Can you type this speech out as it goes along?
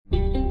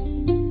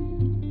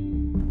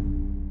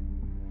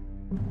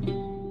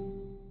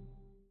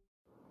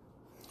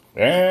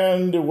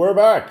And we're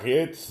back.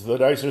 It's the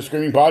Dice Are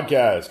Screaming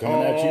podcast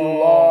coming at you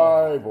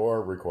live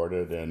or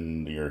recorded,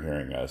 and you're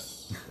hearing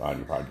us on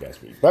your podcast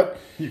feed. But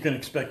you can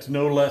expect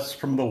no less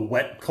from the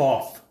wet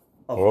cough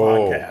of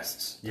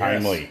podcasts. Yes.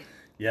 Timely.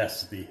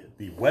 Yes, the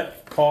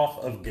wet cough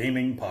of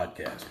gaming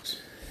podcasts.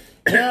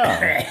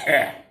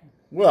 Yeah.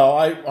 Well,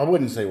 I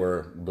wouldn't say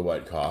we're the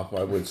wet cough.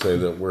 I would say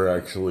that we're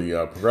actually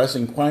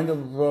progressing quite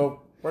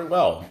well.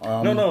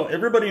 No,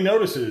 everybody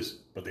notices,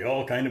 but they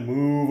all kind of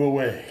move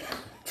away.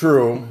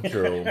 True.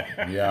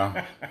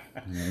 Yeah.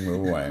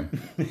 Move away.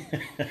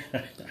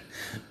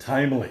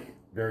 Timely.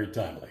 Very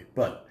timely.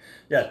 But,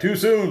 yeah, too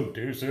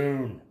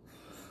soon.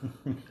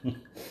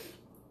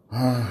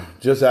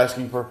 Just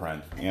asking for a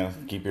friend.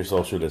 Keep your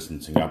social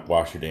distancing up,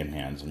 wash your damn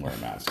hands, and wear a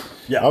mask.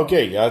 Yeah.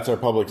 Okay, that's our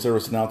public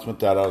service announcement.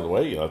 That out of the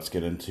way. Let's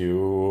get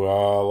into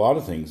a lot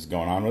of things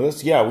going on with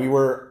us. Yeah, we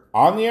were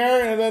on the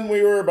air, and then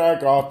we were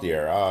back off the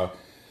air.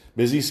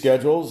 Busy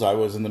schedules. I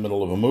was in the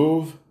middle of a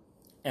move.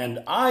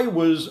 And I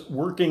was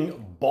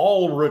working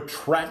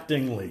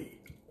ball-retractingly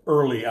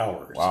early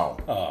hours.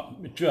 Wow.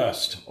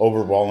 Just...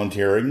 over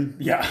volunteering.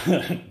 Yeah.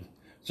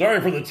 Sorry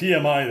for the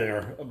TMI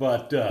there.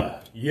 But,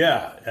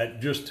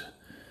 just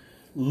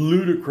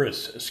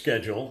ludicrous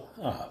schedule.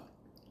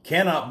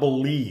 Cannot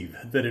believe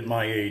that at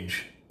my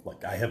age,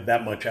 I have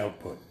that much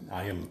output.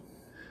 I'm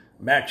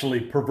actually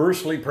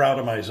perversely proud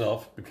of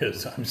myself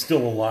because I'm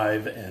still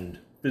alive and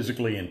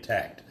physically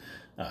intact.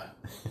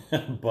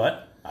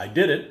 But I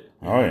did it.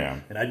 Oh, yeah.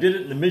 And I did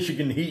it in the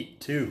Michigan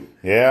heat, too.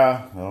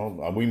 Yeah.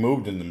 Well, we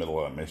moved in the middle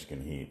of that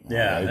Michigan heat.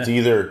 Yeah. It's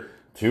either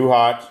too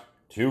hot,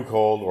 too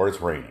cold, or it's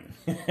raining.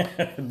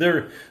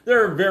 There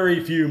are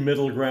very few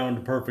middle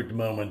ground perfect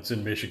moments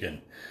in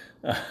Michigan.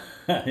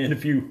 And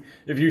if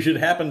you should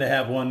happen to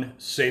have one,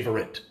 savor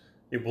it.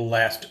 It will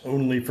last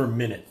only for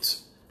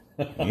minutes.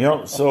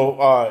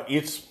 So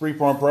it's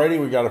Freeform Friday.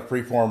 We got a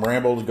Freeform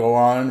ramble to go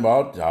on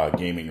about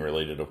gaming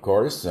related, of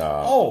course.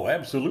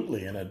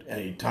 Absolutely, and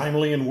a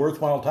timely and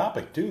worthwhile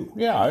topic too.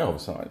 Yeah, I hope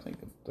so. I think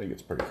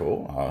it's pretty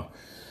cool.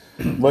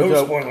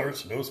 No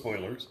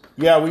spoilers.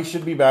 Yeah, we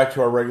should be back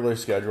to our regular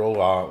schedule.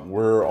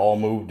 We're all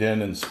moved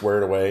in and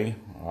squared away.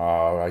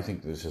 I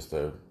think there's just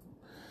a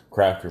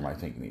craft room. I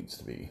think needs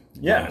to be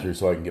gone through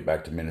so I can get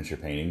back to miniature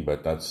painting.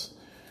 But that's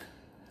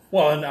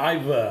and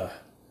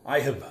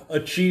I have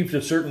achieved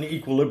a certain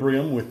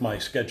equilibrium with my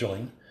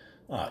scheduling,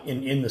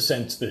 in the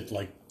sense that,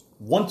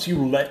 once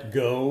you let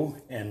go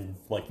and,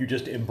 you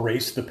just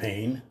embrace the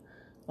pain,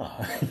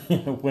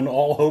 when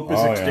all hope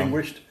is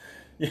extinguished.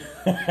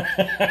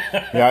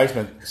 Yeah, I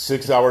spent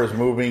 6 hours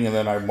moving, and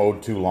then I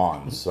mowed 2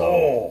 lawns.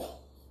 So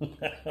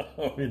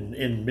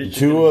in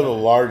Michigan, 2 of the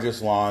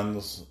largest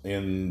lawns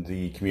in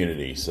the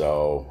community.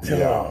 So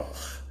yeah.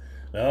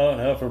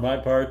 No, for my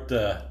part,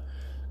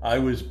 I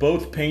was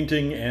both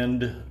painting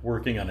and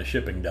working on a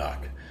shipping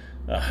dock.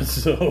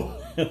 So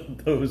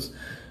those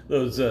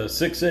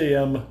 6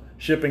 a.m.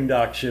 shipping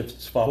dock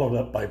shifts followed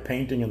up by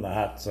painting in the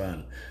hot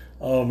sun.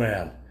 Oh,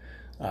 man.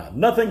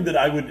 Nothing that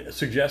I would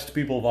suggest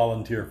people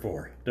volunteer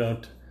for.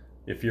 Don't.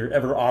 If you're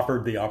ever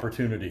offered the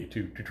opportunity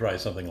to try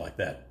something like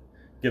that,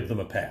 give them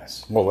a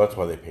pass. Well, that's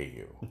why they pay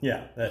you.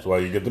 Yeah. That's why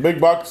you get the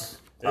big bucks.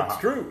 It's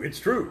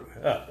true.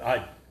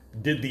 I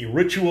did the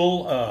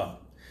ritual...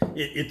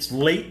 It's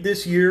late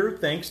this year,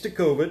 thanks to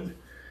COVID,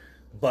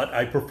 but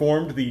I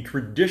performed the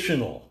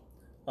traditional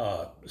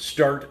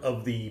start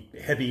of the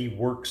heavy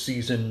work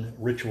season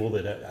ritual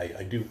that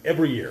I do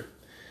every year,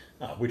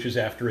 which is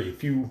after a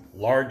few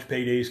large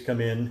paydays come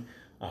in,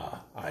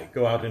 I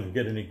go out and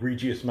get an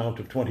egregious amount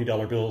of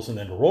 $20 bills and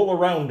then roll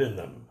around in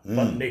them,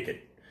 butt naked.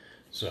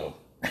 So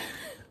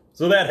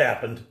that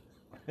happened.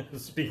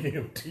 Speaking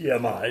of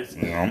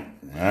TMIs. Yeah,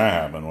 that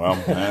happened.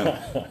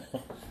 Well,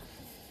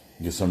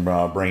 get some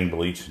brain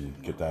bleach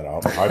and get that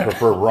out. I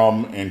prefer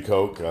rum and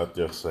Coke.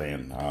 Just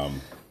saying.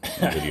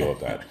 To deal with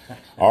that.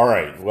 All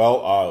right.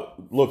 Well,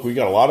 look, we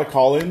got a lot of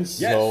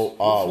call-ins. Yes, so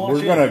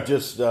we're going to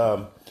just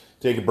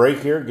take a break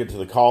here, get to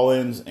the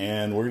call-ins,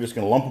 and we're just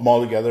going to lump them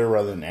all together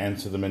rather than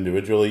answer them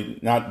individually.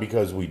 Not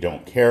because we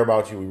don't care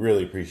about you. We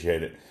really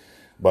appreciate it.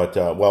 But,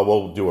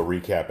 we'll do a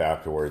recap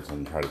afterwards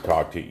and try to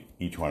talk to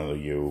each one of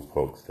you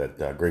folks that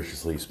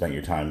graciously spent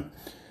your time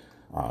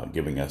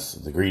giving us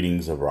the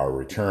greetings of our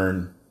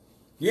return.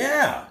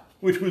 Yeah,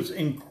 which was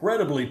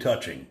incredibly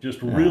touching.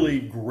 Just really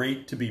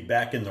great to be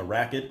back in the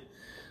racket.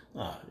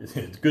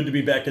 It's good to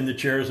be back in the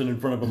chairs and in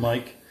front of a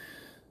mic.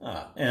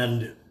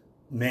 And,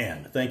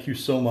 man, thank you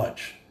so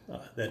much.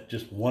 That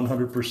just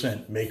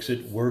 100% makes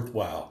it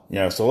worthwhile.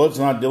 Yeah, so let's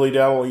not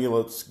dilly-dally.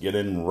 Let's get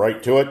in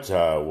right to it.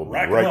 We'll be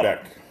right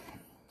back.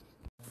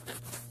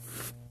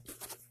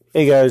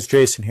 Hey guys,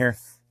 Jason here.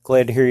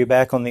 Glad to hear you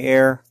back on the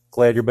air.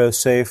 Glad you're both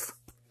safe.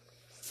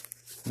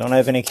 Don't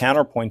have any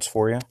counterpoints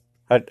for you.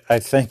 I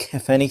think,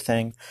 if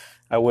anything,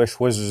 I wish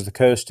Wizards of the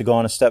Coast to go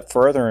on a step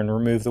further and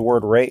remove the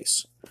word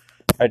race.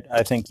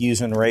 I think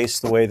using race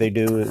the way they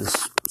do is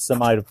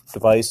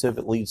semi-divisive.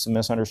 It leads to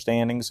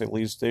misunderstandings. It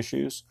leads to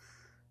issues.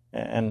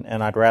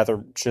 And I'd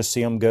rather just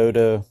see them go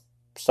to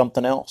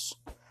something else.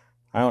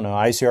 I don't know.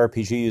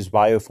 ICRPG use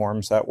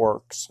bioforms. That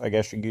works. I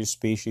guess you use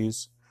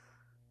species.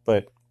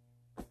 But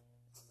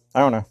I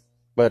don't know.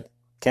 But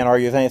can't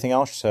argue with anything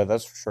else you said,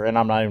 that's for sure. And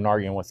I'm not even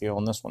arguing with you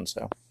on this one.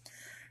 So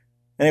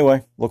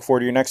anyway, look forward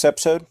to your next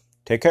episode.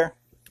 Take care.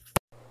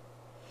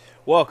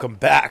 Welcome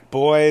back,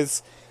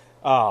 boys.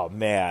 Oh,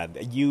 man.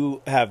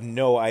 You have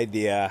no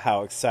idea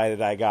how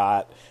excited I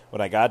got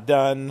when I got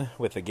done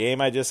with the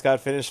game I just got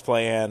finished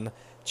playing,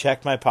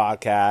 checked my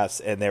podcast,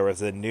 and there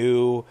was a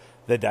new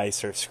The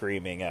Dice Are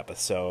Screaming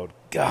episode.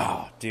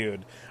 God,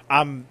 dude.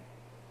 I'm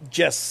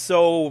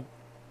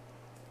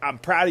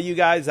proud of you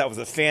guys. That was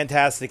a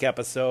fantastic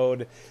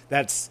episode.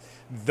 That's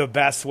the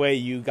best way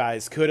you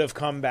guys could have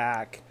come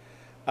back.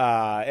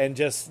 And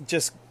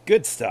just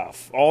good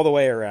stuff all the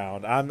way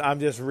around. I'm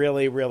just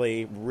really,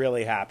 really,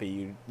 really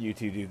happy you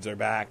two dudes are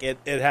back. It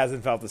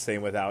hasn't felt the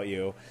same without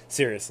you.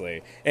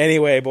 Seriously.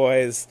 Anyway,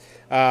 boys,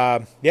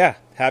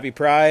 happy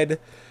Pride.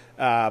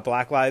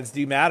 Black lives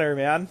do matter,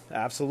 man.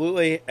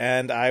 Absolutely.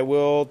 And I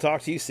will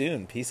talk to you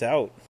soon. Peace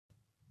out.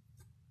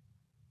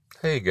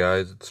 Hey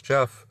guys, it's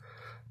Jeff.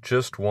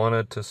 Just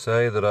wanted to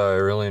say that I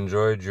really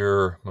enjoyed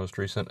your most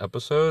recent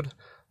episode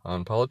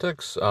on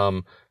politics.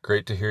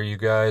 Great to hear you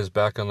guys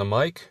back on the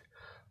mic.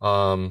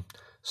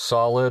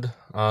 Solid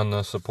on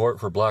the support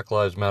for Black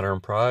Lives Matter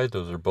and Pride.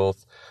 Those are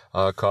both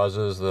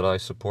causes that I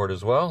support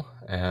as well.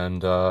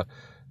 And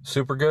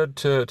super good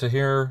to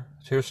hear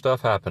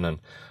stuff happening.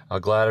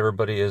 Glad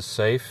everybody is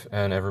safe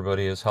and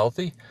everybody is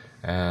healthy.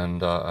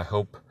 And I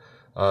hope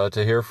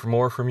to hear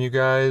more from you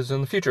guys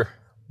in the future.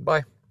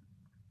 Bye.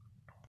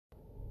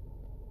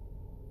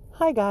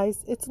 Hi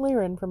guys, it's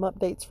Liren from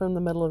Updates from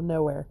the Middle of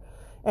Nowhere.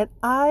 And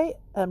I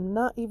am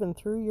not even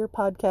through your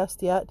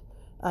podcast yet.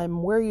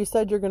 I'm where you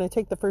said you're going to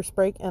take the first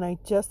break, and I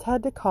just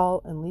had to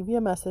call and leave you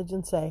a message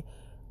and say,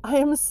 I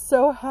am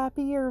so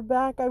happy you're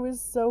back. I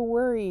was so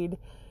worried.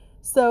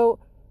 So,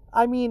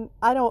 I mean,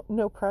 I don't,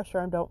 no pressure.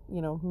 I don't,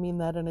 mean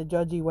that in a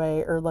judgy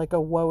way or like a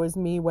woe is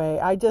me way.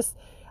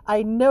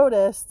 I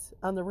noticed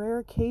on the rare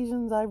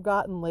occasions I've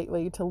gotten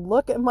lately to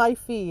look at my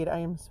feed, I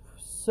am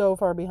so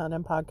far behind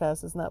on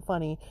podcasts, isn't that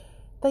funny,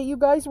 that you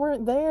guys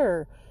weren't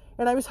there.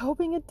 And I was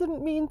hoping it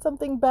didn't mean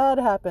something bad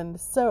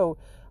happened. So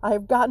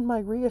I've gotten my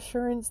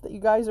reassurance that you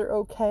guys are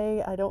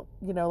okay. I don't,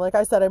 like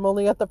I said, I'm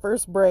only at the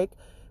first break,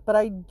 but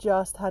I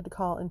just had to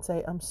call and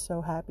say, I'm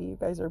so happy you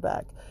guys are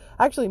back.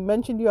 I actually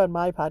mentioned you on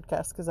my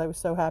podcast because I was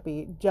so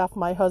happy. Jeff,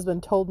 my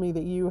husband, told me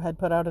that you had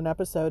put out an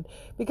episode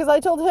because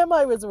I told him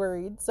I was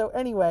worried. So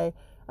anyway,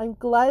 I'm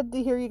glad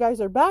to hear you guys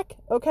are back.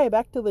 Okay,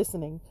 back to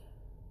listening.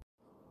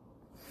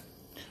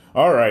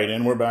 All right,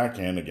 and we're back.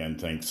 And again,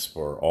 thanks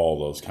for all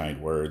those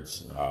kind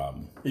words.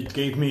 It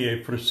gave me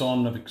a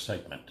frisson of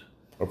excitement.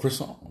 A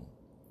frisson?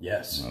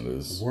 Yes. That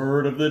is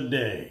word of the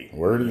day.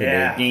 Word of the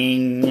day.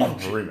 Ding.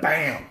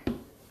 Bam.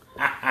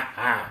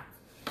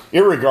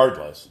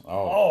 Irregardless.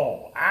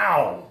 Oh,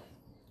 ow.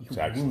 It's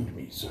You actually wound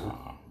me, sir.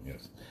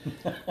 Yes.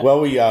 Well,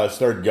 we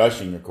started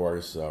gushing, of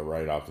course,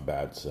 right off the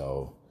bat.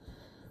 So,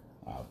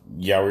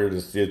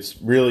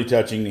 it's really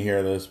touching to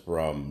hear this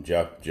from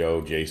Jeff, Joe,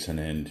 Jason,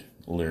 and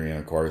Lyrian,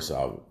 of course.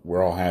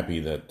 We're all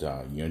happy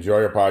that you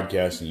enjoy our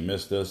podcast and you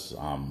missed us.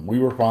 We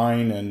were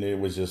fine, and it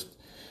was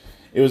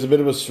a bit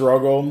of a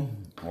struggle.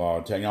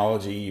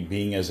 Technology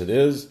being as it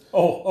is.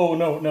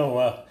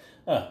 No.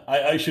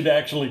 I should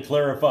actually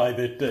clarify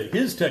that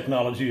his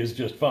technology is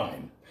just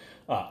fine.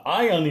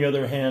 I, on the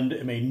other hand,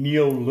 am a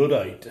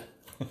neo-Luddite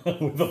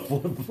with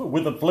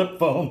a flip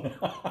phone.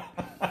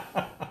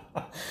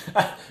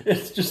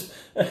 It's just,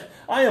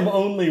 I am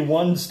only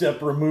one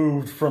step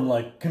removed from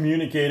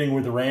communicating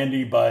with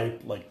Randy by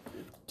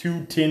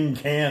 2 tin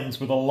cans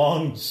with a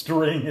long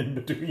string in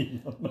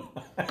between them.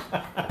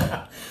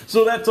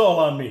 So that's all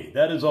on me.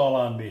 That is all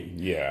on me.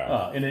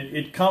 Yeah. And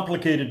it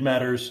complicated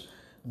matters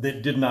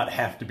that did not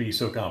have to be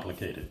so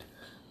complicated.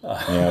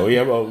 Yeah, we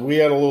had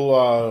a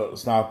little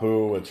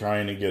snafu with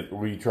trying to get.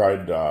 We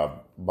tried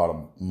about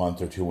a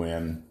month or two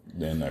in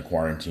the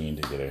quarantine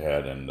to get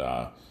ahead and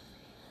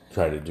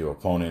try to do a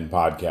phone-in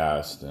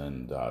podcast,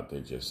 and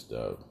they just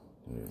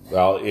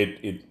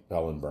it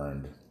fell and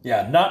burned.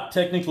 Yeah, not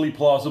technically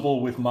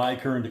plausible with my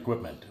current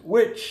equipment,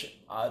 which,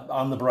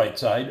 on the bright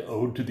side,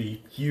 owed to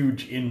the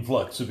huge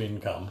influx of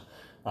income,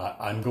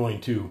 I'm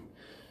going to.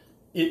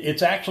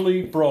 It's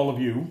actually for all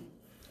of you.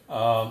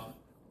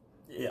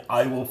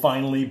 I will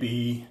finally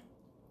be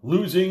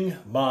losing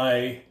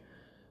my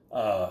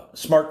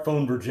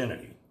smartphone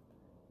virginity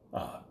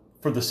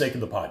for the sake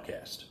of the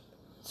podcast.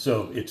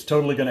 So it's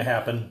totally going to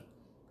happen.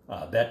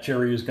 That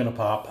cherry is going to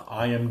pop.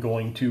 I am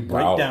going to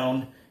break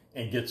down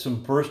and get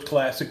some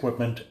first-class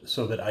equipment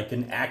so that I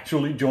can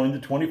actually join the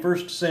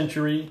 21st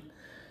century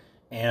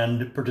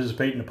and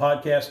participate in a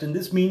podcast. And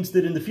this means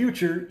that in the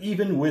future,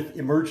 even with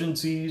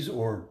emergencies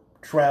or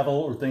travel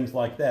or things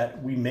like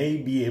that, we may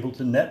be able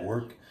to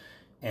network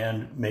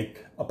and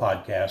make a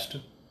podcast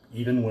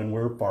even when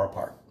we're far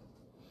apart.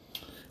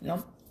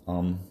 Yep.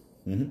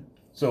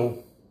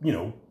 So,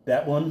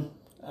 that one.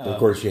 Of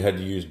course, you had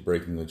to use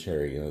breaking the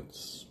cherry.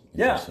 That's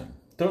interesting.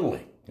 Yeah,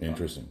 totally.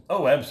 Interesting.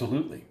 Oh,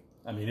 absolutely.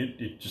 I mean,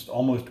 it just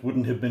almost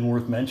wouldn't have been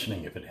worth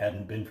mentioning if it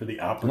hadn't been for the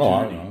No, I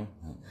opportunity. don't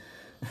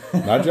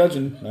know. Not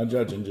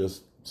judging,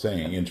 just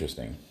saying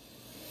interesting.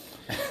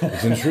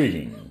 It's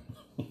intriguing.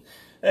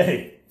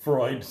 Hey,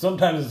 Freud,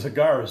 sometimes a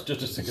cigar is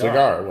just a cigar.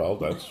 Cigar, well,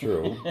 that's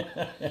true.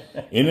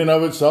 In and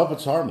of itself,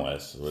 it's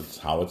harmless. It's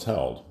how it's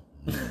held.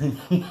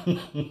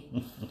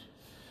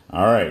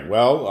 All right.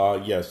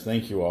 Well, yes,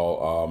 thank you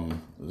all.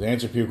 To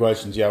answer a few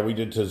questions, yeah, we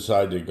did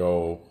decide to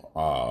go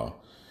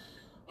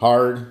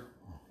hard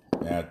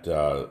at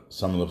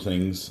some of the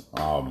things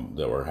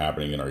that were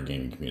happening in our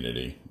gaming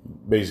community.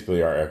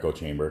 Basically, our echo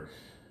chamber.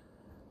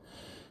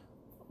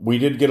 We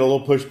did get a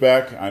little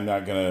pushback. I'm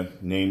not going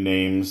to name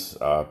names.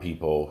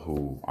 People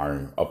who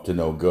are up to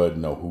no good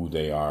know who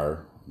they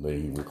are.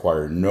 They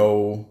require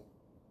no...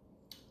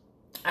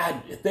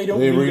 They don't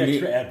need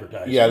extra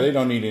advertising. Yeah, they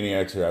don't need any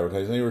extra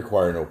advertising. They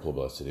require no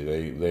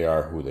publicity. They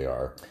are who they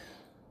are.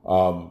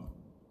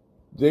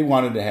 They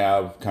wanted to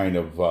have kind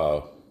of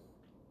a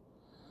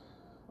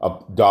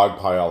dog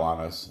pile on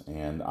us,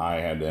 and I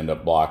had to end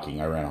up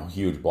blocking. I ran a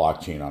huge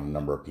blockchain on a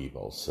number of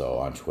people, so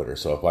on Twitter.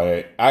 So if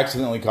I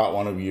accidentally caught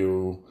one of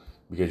you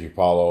because you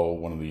follow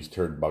one of these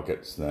turd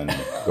buckets, then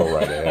go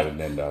right ahead and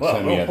then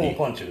send me a pull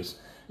punches.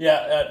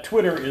 Yeah,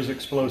 Twitter is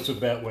explosive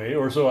that way,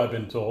 or so I've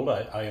been told.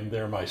 I am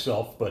there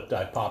myself, but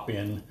I pop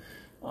in,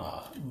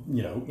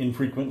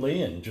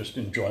 infrequently and just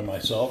enjoy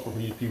myself,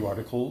 read a few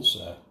articles.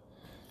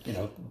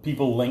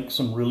 People link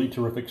some really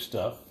terrific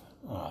stuff,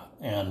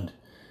 and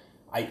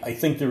I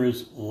think there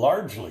is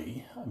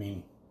largely,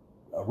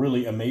 a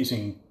really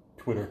amazing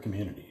Twitter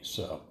community.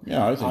 So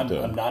yeah, I think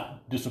I'm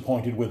not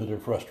disappointed with it or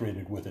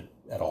frustrated with it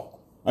at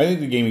all. I think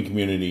the gaming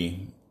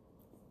community,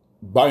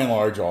 by and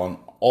large, on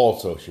all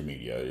social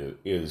media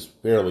is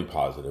fairly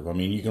positive. I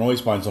mean, you can always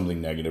find something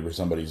negative, or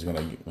somebody's going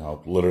to,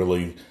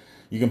 literally,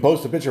 you can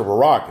post a picture of a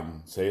rock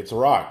and say it's a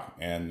rock,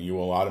 and you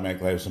will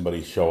automatically have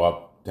somebody show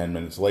up 10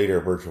 minutes later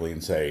virtually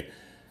and say,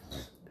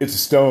 it's a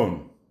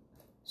stone.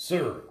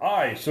 Sir,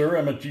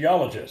 am a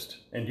geologist,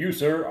 and you,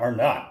 sir, are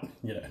not.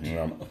 Yeah.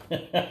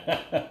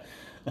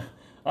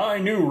 I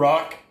knew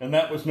rock, and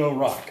that was no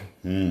rock.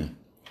 Point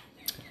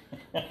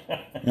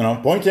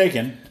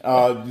taken.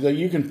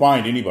 You can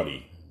find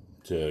anybody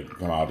to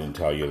come out and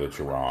tell you that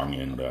you're wrong,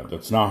 and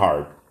that's not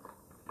hard.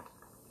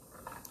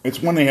 It's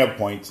when they have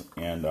points,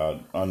 and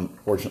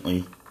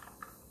unfortunately,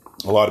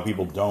 a lot of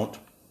people don't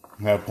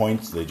have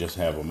points. They just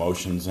have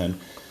emotions, and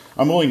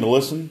I'm willing to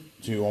listen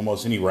to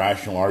almost any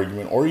rational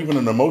argument, or even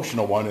an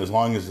emotional one, as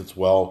long as it's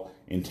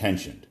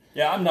well-intentioned.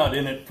 Yeah, I'm not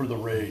in it for the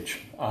rage.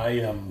 I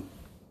am,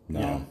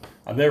 No.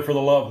 I'm there for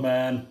the love,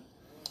 man.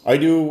 I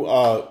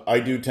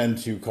do tend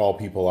to call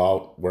people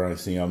out where I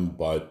see them,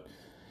 but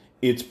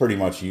it's pretty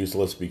much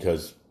useless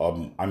because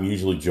I'm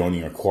usually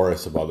joining a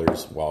chorus of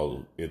others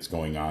while it's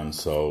going on,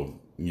 so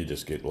you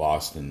just get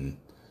lost in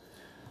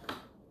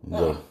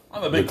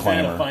I'm a big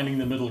fan of finding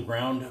the middle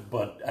ground,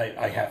 but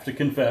I have to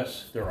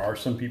confess, there are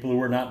some people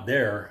who are not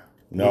there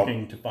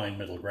looking to find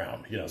middle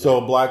ground.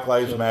 So Black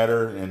Lives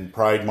Matter and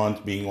Pride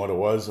Month being what it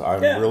was,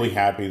 I'm really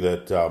happy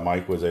that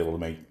Mike was able to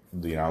make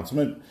the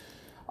announcement.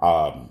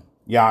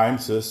 Yeah, I'm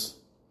cis.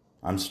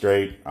 I'm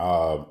straight,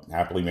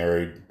 happily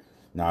married,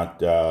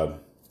 not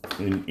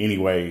in any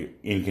way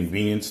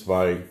inconvenienced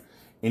by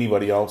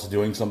anybody else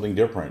doing something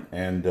different.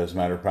 And as a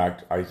matter of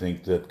fact, I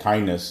think that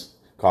kindness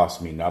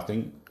costs me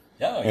nothing.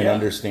 And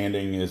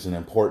understanding is an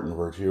important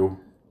virtue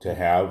to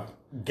have.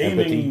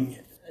 Gaming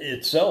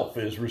itself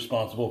is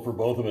responsible for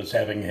both of us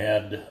having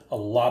had a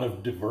lot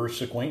of diverse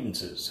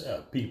acquaintances,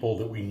 people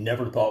that we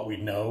never thought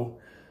we'd know,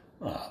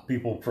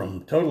 people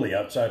from totally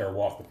outside our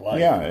walk of life.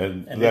 Yeah,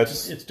 and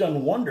that's... It's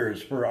done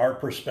wonders for our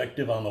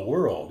perspective on the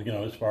world,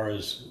 as far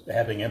as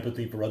having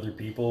empathy for other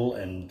people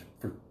and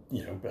for,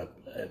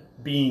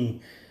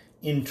 being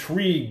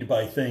intrigued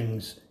by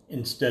things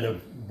instead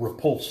of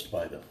repulsed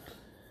by them.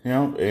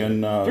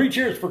 And 3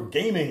 cheers for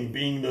gaming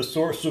being the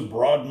source of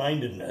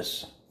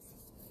broad-mindedness.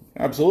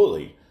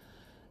 Absolutely.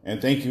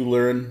 And thank you,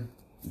 Liren,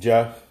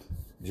 Jeff,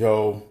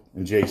 Joe,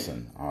 and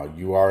Jason.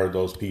 You are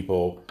those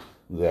people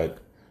that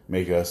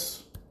make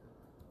us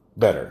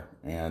better.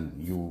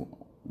 And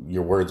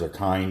your words are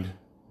kind.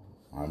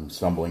 I'm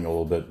stumbling a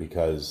little bit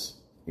because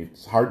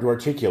it's hard to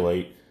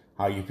articulate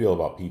how you feel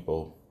about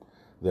people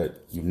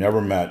that you've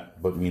never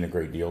met but mean a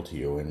great deal to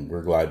you. And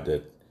we're glad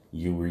that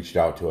you reached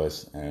out to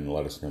us and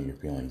let us know your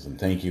feelings. And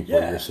thank you for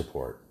your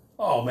support.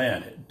 Oh,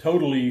 man. It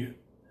totally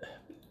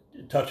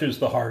touches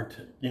the heart.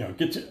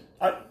 Gets it.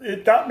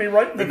 It got me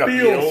right in the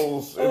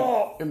feels.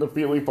 In the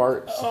feely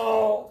parts.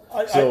 Oh,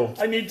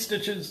 I need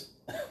stitches.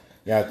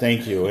 Yeah,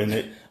 thank you.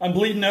 And I'm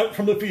bleeding out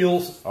from the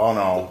feels. Oh,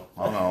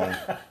 no.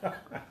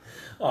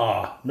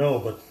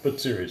 No, but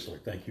seriously,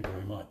 thank you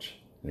very much.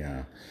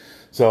 Yeah.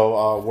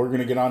 So we're going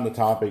to get on the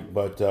topic,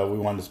 but we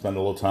wanted to spend a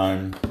little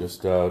time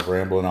just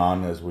rambling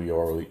on as we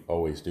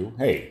always do.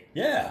 Hey,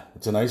 yeah,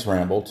 it's a nice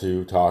ramble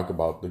to talk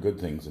about the good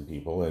things in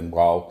people. And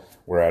while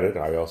we're at it,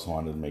 I also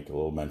wanted to make a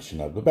little mention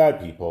of the bad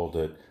people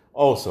that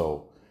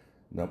also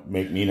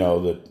make me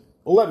know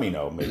let me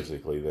know,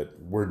 basically,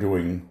 that we're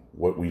doing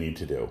what we need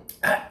to do.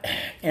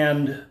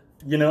 And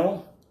you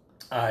know,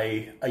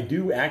 I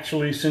do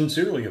actually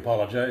sincerely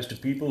apologize to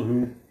people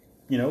who,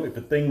 you know, if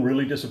a thing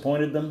really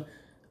disappointed them,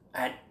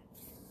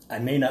 I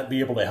may not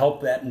be able to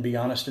help that and be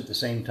honest at the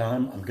same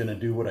time. I'm going to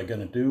do what I'm going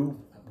to do.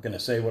 I'm going to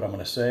say what I'm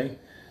going to say.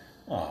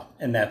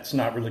 And that's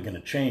not really going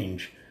to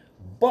change.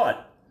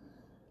 But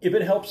if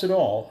it helps at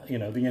all, you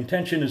know, the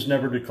intention is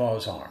never to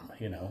cause harm,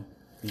 you know.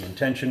 The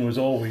intention was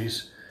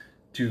always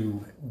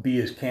to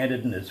be as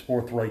candid and as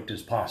forthright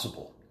as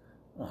possible.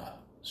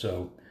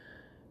 So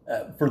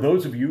for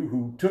those of you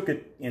who took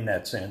it in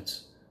that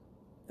sense,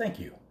 thank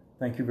you.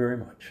 Thank you very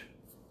much.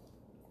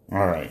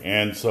 All right,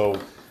 and so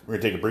we're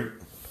going to take a brief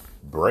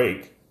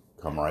break,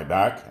 come right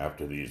back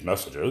after these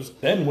messages.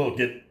 Then we'll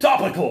get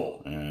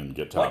topical. And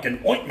get like topical.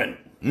 an ointment.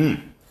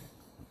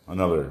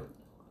 Another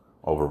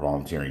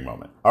over-volunteering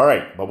moment. All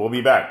right, but we'll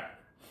be back.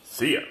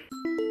 See ya.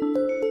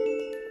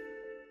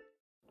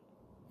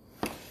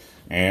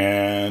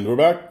 And we're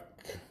back.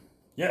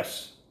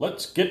 Yes,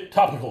 let's get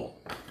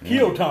topical.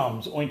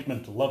 Keotom's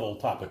ointment level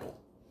topical.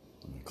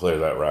 Clear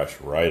that rash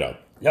right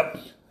up. Yep.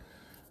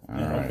 All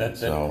right, that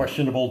so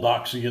questionable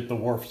doxy at the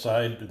wharf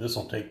side, this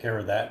will take care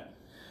of that.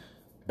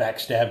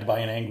 Backstabbed by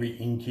an angry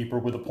innkeeper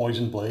with a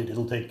poison blade,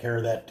 it'll take care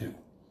of that too.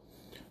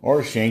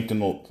 or shanked in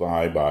the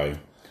thigh by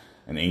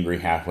an angry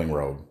halfling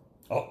rogue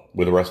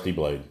with a rusty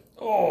blade.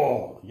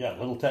 Oh, yeah,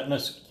 little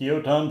tetanus,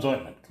 Keotom's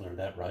ointment. Clear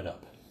that right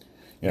up.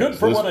 Yeah, Good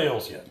for what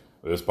ails you.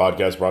 This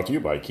podcast brought to you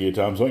by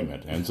Keotom's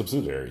Ointment and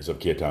subsidiaries of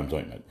Keotom's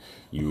Ointment.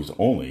 Use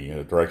only in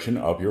the direction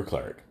of your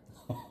cleric.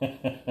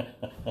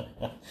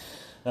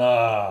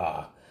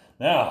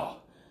 Now,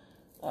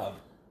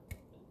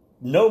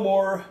 no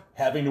more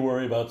having to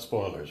worry about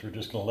spoilers. We're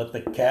just going to let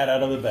the cat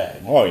out of the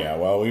bag. Oh, yeah,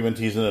 well, we've been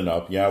teasing it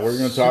up. Yeah, we're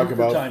going to talk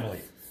Super about...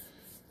 timely.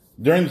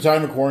 During the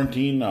time of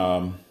quarantine,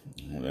 and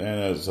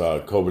as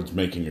COVID's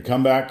making a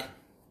comeback,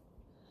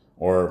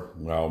 or,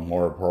 well,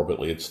 more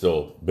appropriately, it's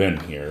still been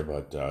here,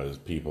 but as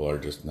people are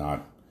just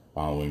not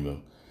following the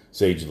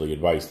sagely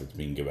advice that's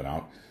being given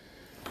out,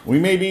 we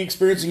may be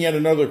experiencing yet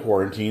another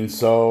quarantine.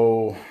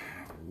 So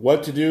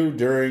what to do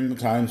during the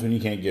times when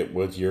you can't get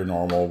with your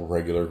normal,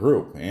 regular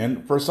group?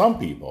 And for some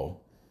people,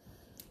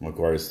 of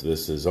course,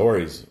 this has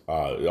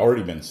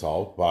already been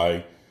solved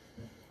by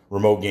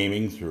remote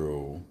gaming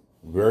through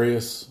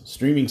various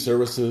streaming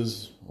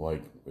services.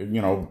 Like,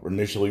 you know,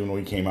 initially when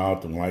we came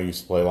out and when I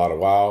used to play a lot of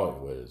WoW, it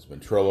was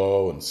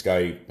Ventrilo and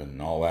Skype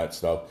and all that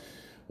stuff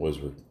was,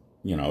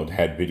 you know, it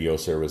had video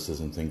services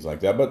and things like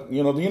that. But,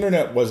 you know, the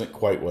internet wasn't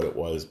quite what it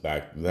was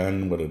back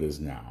then, what it is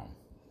now.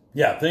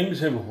 Yeah,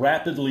 things have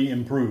rapidly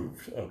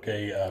improved,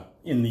 okay?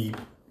 In the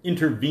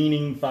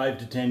intervening 5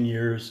 to 10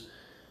 years,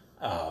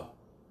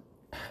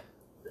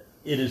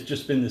 it has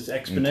just been this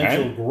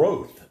exponential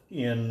growth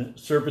in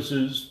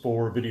services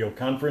for video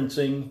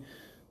conferencing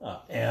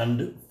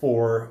and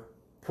for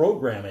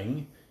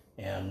programming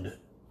and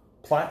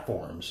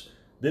platforms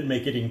that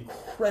make it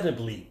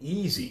incredibly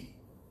easy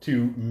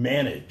to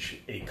manage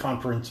a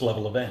conference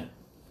level event.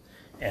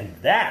 And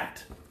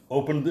that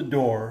opened the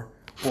door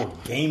for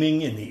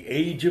gaming in the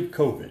age of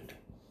COVID.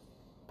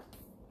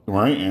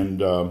 Right,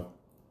 and,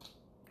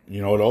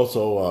 you know, it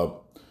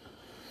also,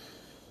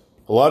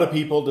 a lot of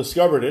people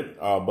discovered it,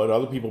 but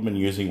other people have been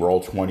using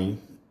Roll20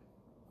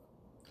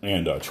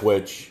 and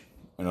Twitch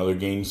and other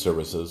game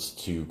services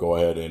to go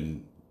ahead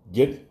and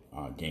get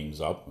games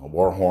up.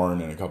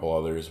 Warhorn and a couple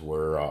others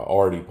were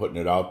already putting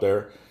it out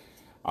there.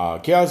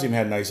 Chaosium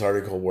had a nice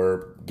article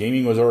where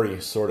gaming was already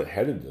sort of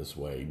headed this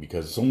way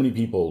because so many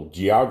people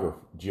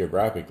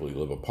geographically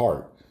live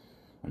apart.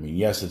 I mean,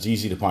 yes, it's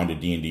easy to find a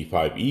D&D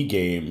 5e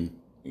game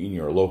in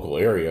your local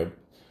area,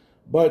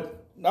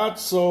 but not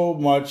so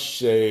much,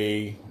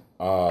 say,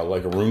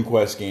 like a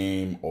RuneQuest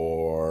game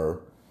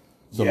or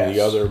some of the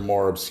other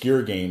more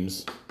obscure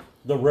games.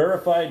 The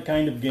rarefied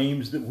kind of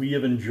games that we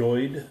have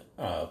enjoyed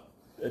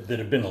that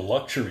have been a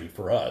luxury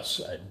for us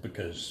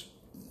because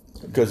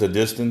of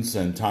distance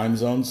and time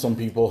zones, some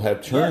people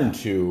have turned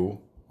to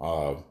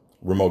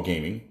remote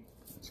gaming.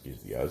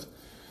 Excuse the guys.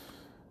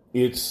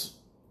 It's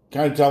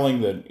kind of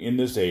telling that in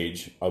this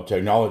age of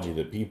technology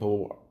that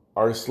people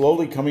are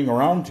slowly coming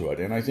around to it.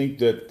 And I think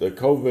that the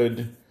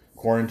COVID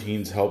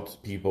quarantines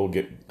helped people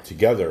get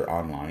together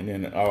online.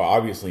 And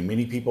obviously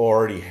many people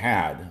already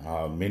had.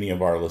 Many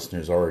of our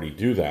listeners already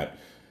do that.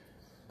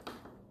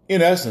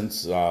 In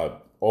essence,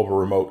 over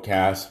remote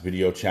casts,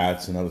 video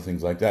chats, and other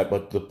things like that.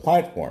 But the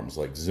platforms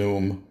like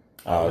Zoom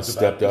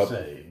stepped up.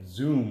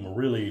 Zoom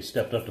really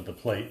stepped up to the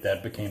plate.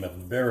 That became a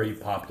very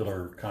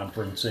popular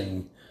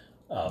conferencing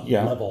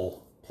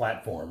level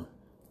platform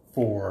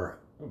for,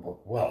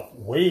 well,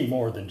 way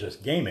more than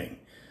just gaming.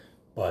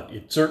 But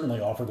it certainly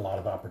offered a lot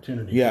of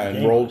opportunity. Yeah,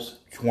 and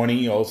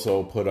Roll20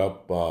 also put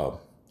up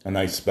a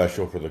nice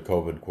special for the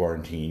COVID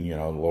quarantine, you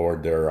know,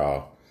 lowered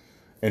their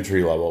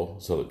entry level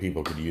so that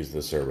people could use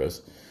the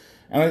service.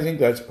 And I think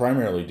that's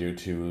primarily due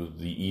to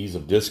the ease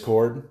of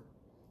Discord.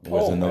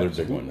 Was another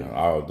absolutely. big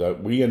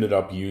one. We ended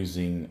up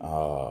using,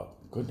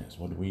 what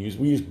did we use?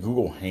 We used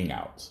Google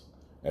Hangouts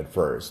at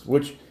first,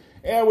 which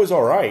was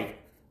all right.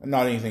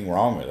 Not anything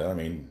wrong with it. I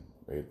mean,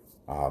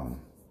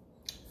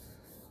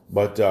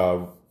 but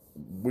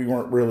we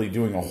weren't really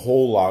doing a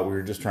whole lot. We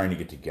were just trying to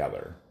get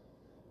together,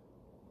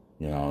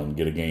 and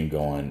get a game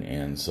going.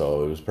 And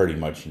so it was pretty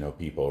much,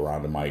 people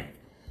around the mic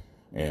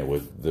and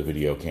with the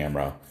video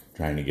camera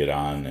trying to get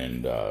on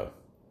and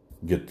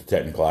get the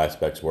technical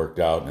aspects worked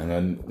out. And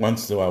then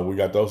once we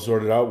got those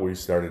sorted out, we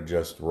started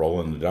just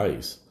rolling the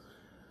dice.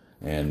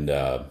 And,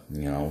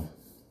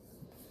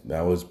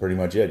 that was pretty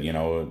much it.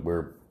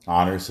 We're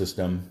honor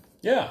system.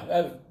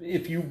 Yeah,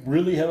 if you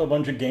really have a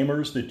bunch of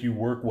gamers that you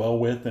work well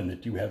with and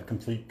that you have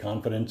complete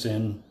confidence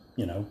in,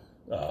 yeah,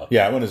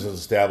 when it was an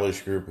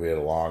established group, we had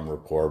a long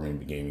rapport. We've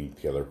been gaming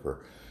together for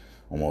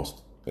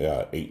almost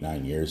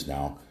 8-9 years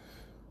now,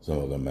 some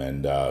of them.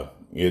 And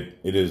it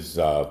is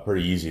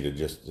pretty easy to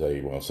just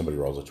say, well, somebody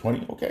rolls a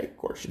 20. Okay, of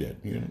course you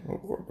did.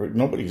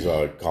 Nobody's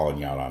calling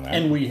you out on that.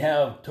 And we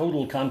have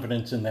total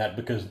confidence in that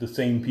because the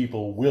same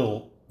people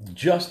will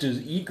just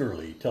as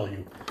eagerly tell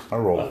you, I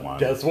rolled one.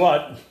 Guess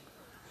what?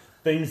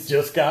 Things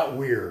just got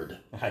weird.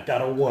 I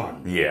got a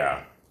 1.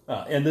 Yeah.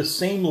 And the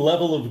same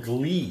level of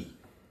glee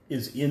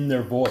is in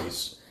their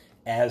voice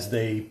as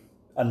they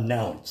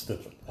announce that,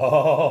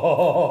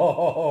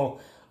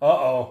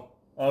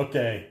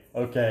 okay,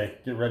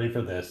 get ready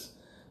for this.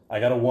 I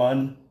got a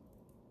 1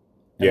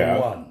 and a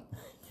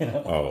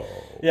 1.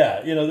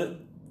 Yeah,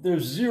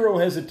 there's zero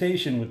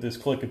hesitation with this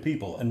clique of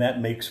people, and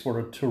that makes for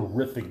a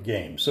terrific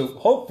game. So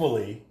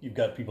hopefully you've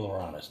got people who are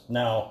honest.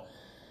 Now,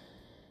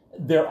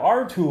 there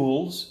are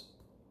tools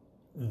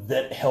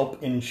that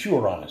help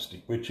ensure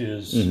honesty, which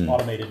is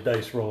automated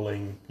dice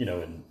rolling,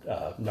 and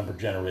number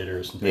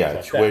generators and things like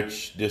that.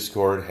 Twitch,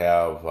 Discord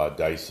have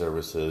dice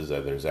services.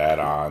 There's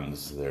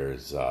add-ons.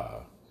 There's,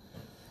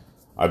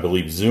 I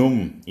believe,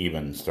 Zoom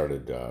even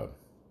started a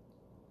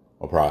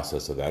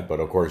process of that. But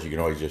of course, you can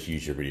always just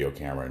use your video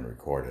camera and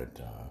record it.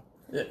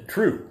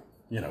 True.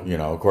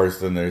 Of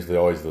course, then there's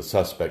always the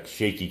suspect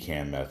shaky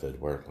cam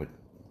method, where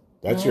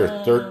that's your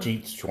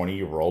 13th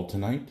 20-year-old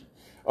tonight.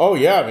 Oh,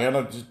 yeah,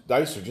 man,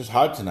 dice are just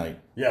hot tonight.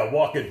 Yeah,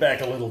 walk it back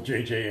a little,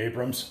 J.J.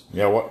 Abrams.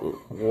 Yeah,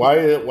 why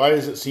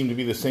does it seem to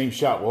be the same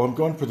shot? Well, I'm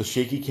going for the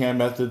shaky cam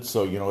method,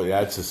 so, it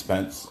adds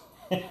suspense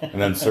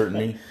and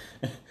uncertainty.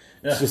 Yeah.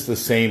 It's just the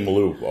same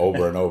loop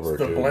over and over.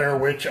 It's the Blair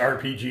Witch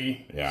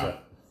RPG. Yeah.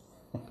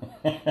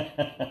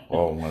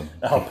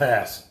 I'll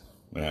pass.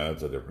 Yeah,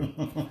 that's a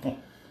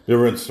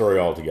different story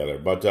altogether.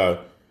 But,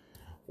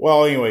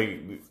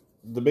 anyway,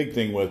 the big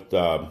thing with...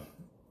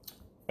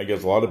 I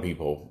guess a lot of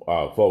people,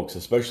 folks,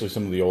 especially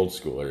some of the old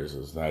schoolers,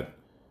 is that,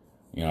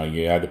 you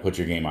had to put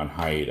your game on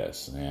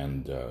hiatus.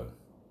 And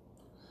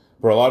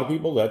for a lot of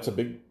people, that's a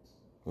big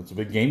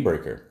game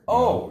breaker.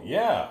 Oh,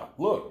 yeah.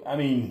 Look,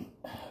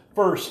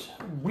 first,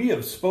 we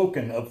have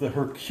spoken of the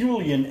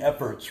Herculean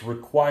efforts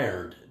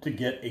required to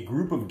get a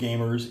group of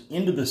gamers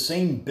into the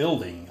same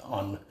building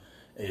on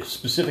a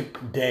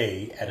specific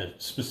day at a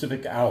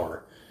specific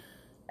hour.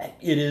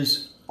 It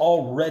is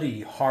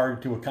already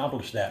hard to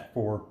accomplish that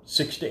for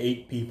 6 to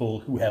 8 people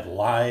who have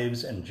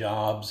lives and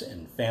jobs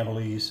and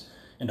families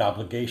and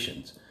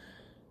obligations.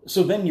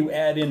 So then you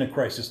add in a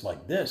crisis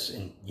like this,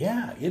 and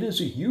it is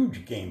a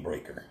huge game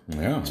breaker.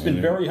 Yeah, it's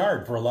been very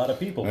hard for a lot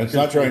of people. And it's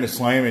not trying to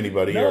slam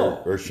anybody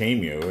or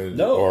shame you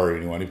or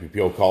anyone if you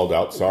feel called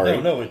out.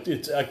 Sorry. No,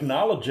 it's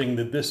acknowledging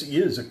that this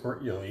is a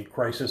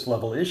crisis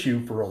level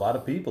issue for a lot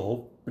of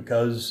people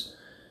because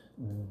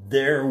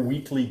their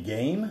weekly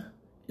game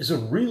is a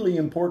really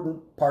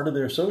important part of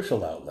their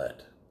social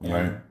outlet.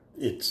 Right.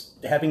 It's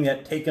having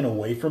that taken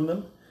away from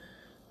them.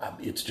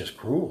 It's just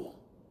cruel.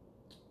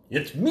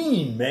 It's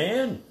mean,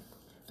 man.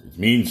 It's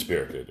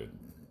mean-spirited and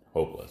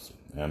hopeless.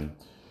 And,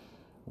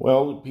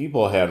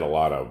 people had a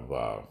lot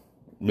of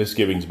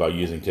misgivings about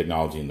using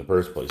technology in the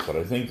first place. But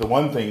I think the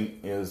one thing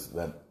is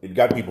that it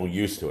got people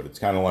used to it. It's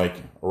kind of like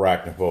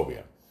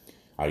arachnophobia.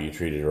 How you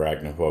treated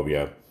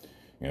arachnophobia.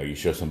 You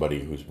show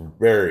somebody who's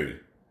very...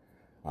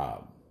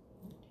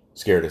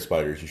 scared of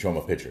spiders, you show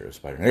them a picture of a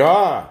spider. They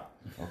go,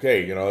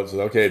 okay, it's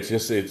okay. It's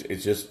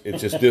just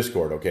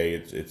Discord. Okay,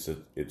 it's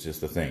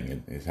just a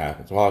thing. It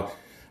happens. Well,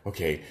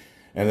 okay,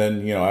 and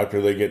then after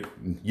they get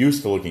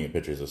used to looking at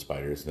pictures of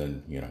spiders,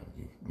 then you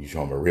show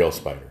them a real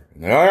spider.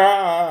 And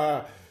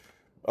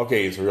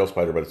okay, it's a real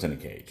spider, but it's in a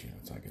cage.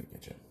 It's not going to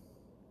get you.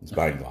 It's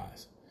behind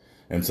glass,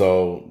 and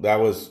so that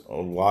was a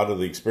lot of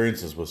the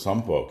experiences with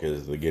some folk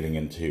is the getting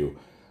into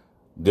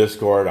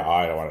Discord.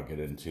 I don't want to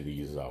get into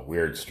these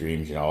weird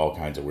streams, all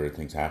kinds of weird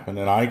things happen.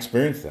 And I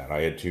experienced that.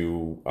 I had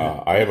to,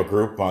 I have a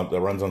group that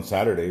runs on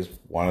Saturdays.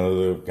 One of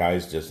the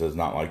guys just does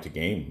not like to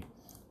game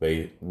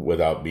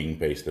without being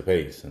face to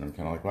face. And I'm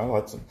kind of like, well,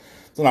 it's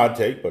an odd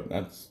take, but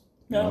that's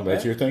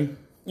your thing.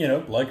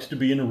 Likes to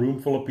be in a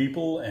room full of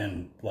people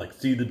and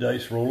see the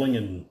dice rolling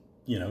and,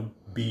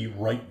 be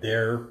right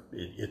there.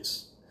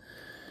 It's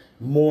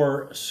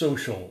more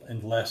social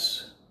and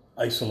less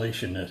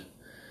isolationist.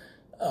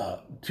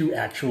 To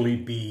actually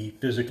be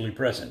physically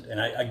present.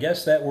 And I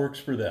guess that works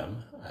for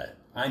them.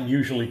 I'm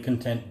usually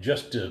content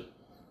just to,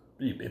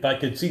 if I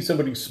could see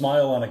somebody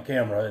smile on a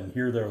camera and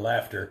hear their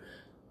laughter,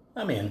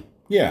 I'm in.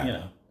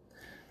 Yeah.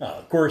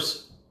 Of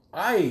course,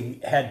 I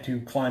had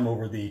to climb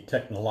over the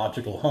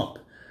technological hump,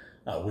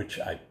 which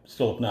I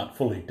still have not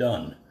fully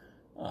done,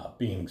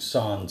 being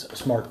sans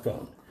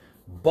smartphone.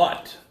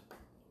 But,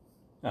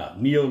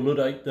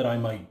 Neo-Luddite that I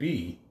might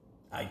be,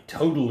 I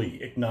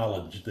totally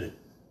acknowledge that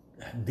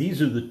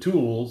these are the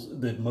tools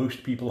that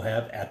most people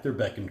have at their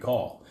beck and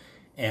call.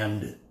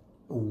 And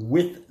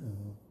with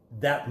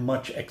that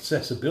much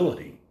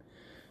accessibility,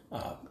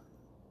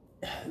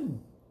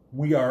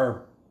 we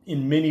are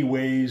in many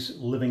ways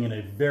living in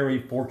a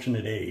very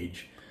fortunate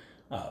age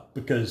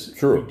because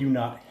True. we do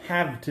not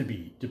have to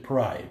be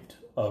deprived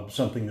of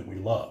something that we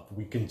love.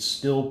 We can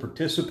still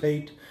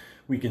participate,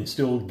 we can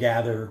still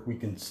gather, we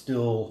can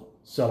still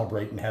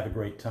celebrate and have a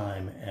great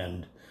time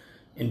and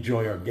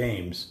enjoy our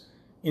games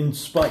in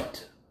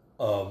spite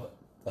of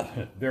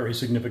a very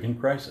significant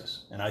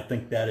crisis. And I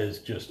think that is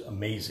just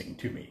amazing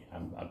to me.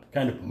 I'm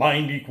kind of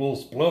mind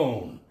equals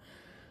blown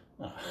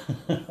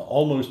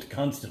almost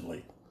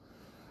constantly.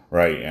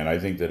 Right, and I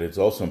think that it's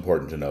also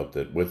important to note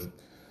that with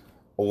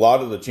a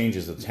lot of the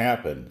changes that's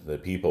happened, the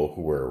people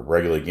who were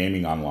regularly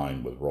gaming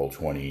online with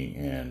Roll20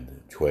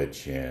 and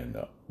Twitch and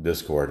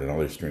Discord and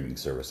other streaming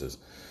services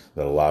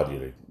that allowed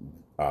you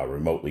to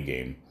remotely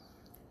game,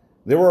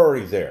 they were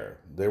already there.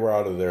 They were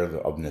out of there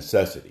of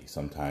necessity.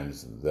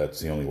 Sometimes that's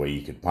the only way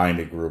you could find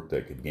a group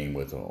that could game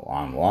with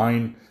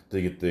online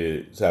to get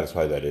to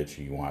satisfy that itch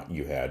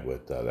you had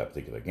with that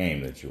particular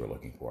game that you were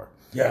looking for.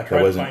 Yeah,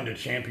 try to find a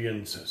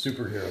Champions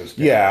superheroes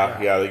game.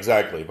 Yeah,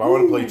 exactly. If I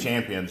want to play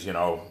Champions,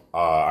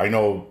 I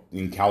know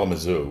in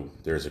Kalamazoo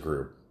there's a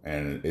group,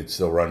 and it's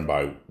still run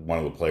by one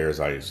of the players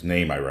whose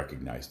name I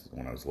recognized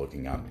when I was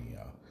looking on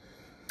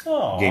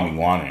the Gaming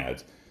One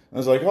ads. I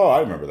was like, oh,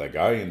 I remember that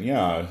guy, and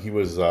yeah,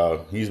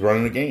 he's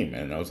running a game,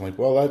 and I was like,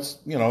 well, that's,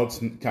 it's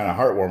kind of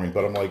heartwarming,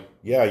 but I'm like,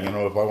 yeah,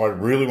 if I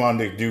really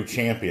wanted to do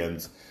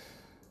Champions,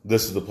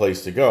 this is the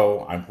place to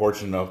go. I'm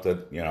fortunate enough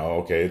that,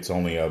 okay, it's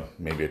only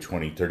maybe a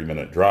 20,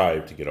 30-minute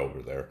drive to get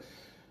over there,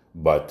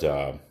 but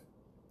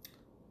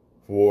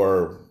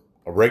for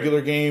a regular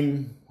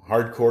game,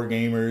 hardcore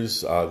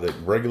gamers that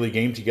regularly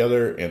game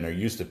together, and they're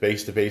used to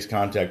face-to-face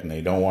contact, and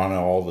they don't want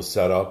all the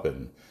setup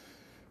and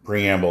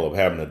preamble of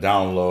having to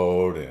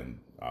download and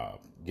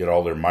get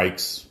all their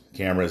mics,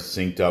 cameras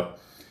synced up.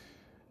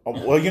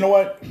 Well, you know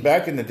what?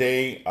 Back in the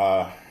day,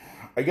 I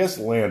guess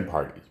LAN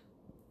parties.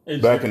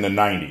 Back in the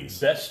 90s.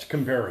 Best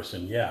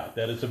comparison, yeah.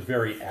 That is a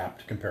very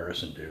apt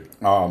comparison, dude.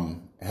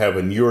 Have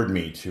inured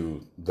me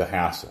to the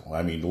hassle.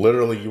 I mean,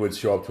 literally, you would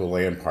show up to a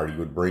LAN party, you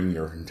would bring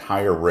your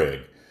entire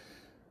rig,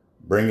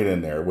 bring it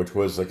in there, which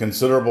was a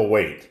considerable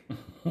weight.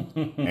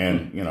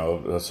 And,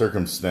 a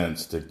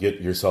circumstance to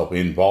get yourself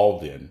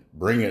involved in.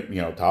 Bring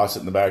it, toss it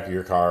in the back of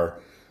your car,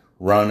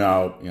 run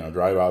out,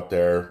 drive out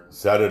there,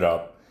 set it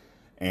up,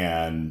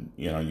 and,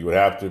 you would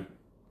have to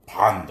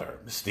ponder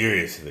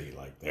mysteriously,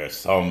 like there's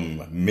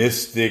some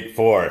mystic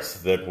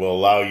force that will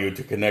allow you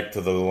to connect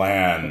to the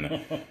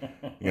LAN.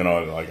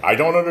 Like, I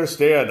don't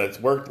understand. It's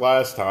worked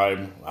last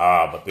time.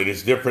 But it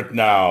is different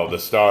now. The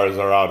stars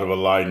are out of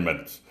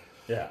alignment.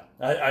 Yeah,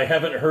 I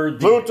haven't heard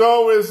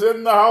Pluto is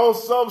in the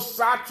house of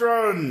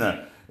Saturn.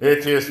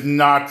 It is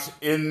not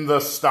in the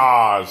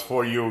stars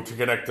for you to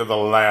connect to the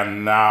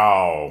LAN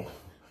now.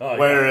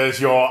 Where is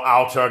your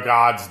outer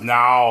gods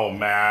now,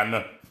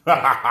 man?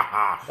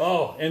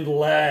 And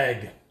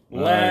lag.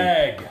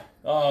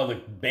 Oh, the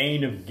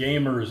bane of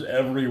gamers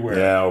everywhere.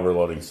 Yeah,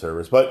 overloading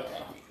servers. But,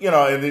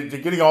 and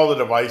getting all the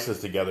devices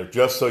together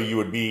just so you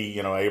would be,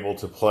 able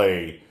to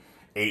play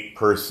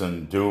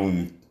 8-person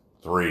Doom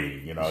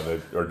 3,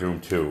 or Doom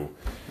 2,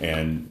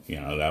 and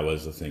that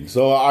was the thing.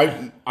 So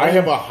I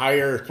have a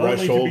higher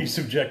threshold. Only to be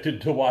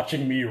subjected to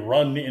watching me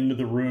run into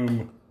the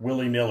room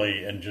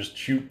willy-nilly and just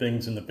shoot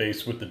things in the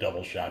face with the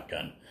double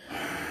shotgun,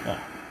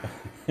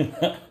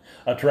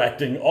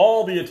 attracting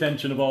all the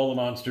attention of all the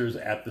monsters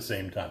at the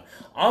same time.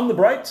 On the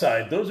bright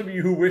side, those of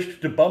you who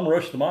wished to bum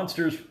rush the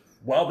monsters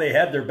while they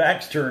had their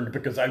backs turned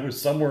because I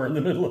was somewhere in the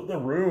middle of the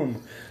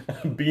room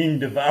being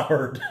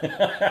devoured.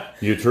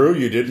 You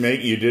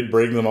did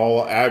bring them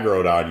all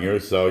aggroed on you,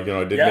 so it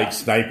did make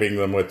sniping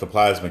them with the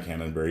plasma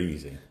cannon very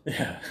easy.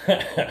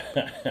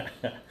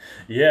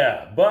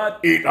 Yeah,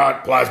 but eat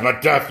not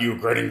plasma death, you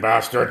grinning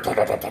bastard.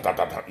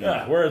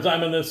 Whereas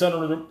I'm in the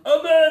center of the room,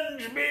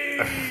 avenge me.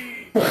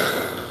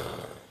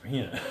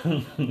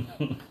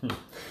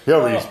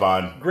 He'll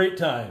respawn. Great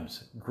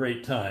times.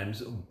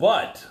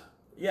 But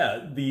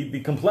yeah, the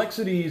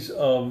complexities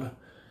of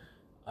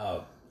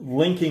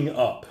linking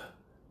up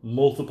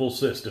multiple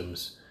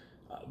systems,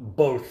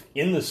 both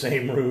in the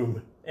same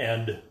room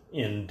and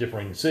in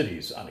differing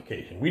cities on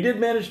occasion. We did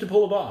manage to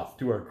pull it off,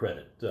 to our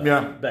credit.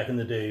 Back in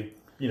the day,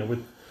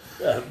 with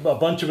a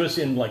bunch of us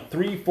in like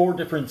 3-4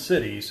 different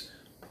cities,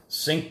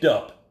 synced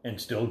up and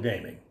still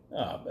gaming.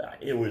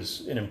 It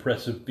was an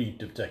impressive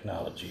feat of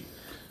technology.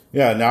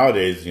 Yeah,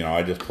 nowadays,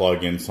 I just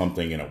plug in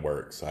something and it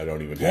works. I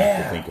don't even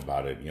have to think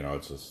about it.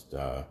 It's just,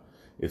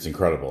 it's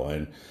incredible.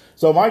 And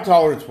so my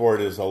tolerance for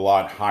it is a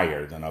lot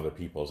higher than other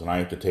people's, and I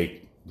have to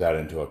take that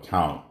into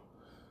account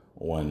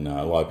when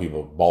a lot of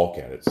people balk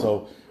at it.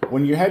 So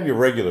when you have your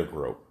regular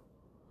group,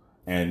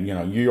 And,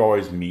 you're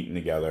always meeting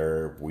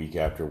together week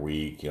after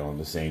week, on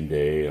the same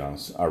day, on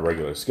a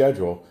regular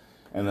schedule.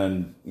 And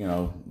then,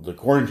 the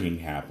quarantine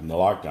happened, the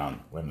lockdown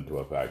went into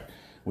effect.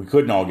 We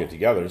couldn't all get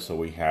together, so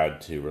we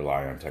had to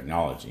rely on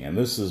technology. And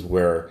this is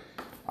where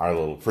our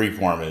little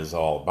freeform is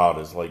all about,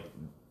 is like,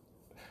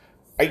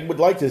 I would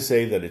like to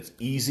say that it's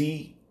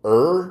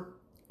easier.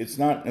 It's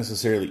not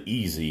necessarily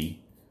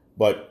easy,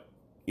 but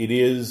it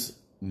is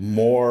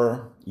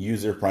more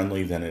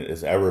user-friendly than it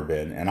has ever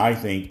been. And I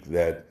think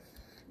that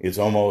it's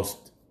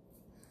almost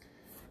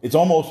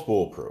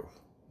foolproof.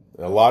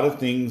 A lot of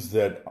things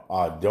that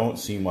don't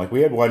seem like...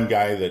 We had one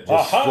guy that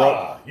just...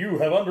 You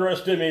have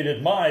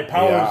underestimated my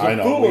powers I of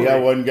know. foolery. We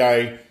had one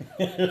guy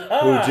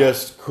who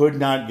just could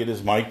not get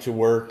his mic to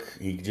work.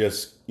 He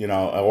just,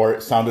 or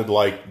it sounded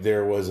like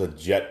there was a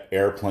jet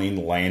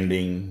airplane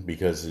landing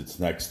because it's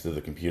next to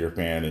the computer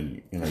fan.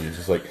 And, you're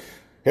just like,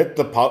 hit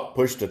the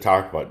push to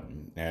talk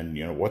button.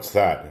 And, what's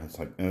that? And it's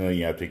like, and then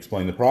you have to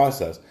explain the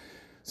process.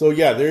 So,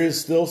 yeah, there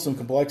is still some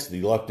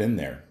complexity left in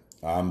there.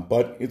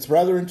 But it's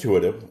rather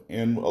intuitive,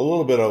 and a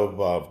little bit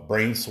of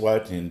brain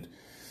sweat and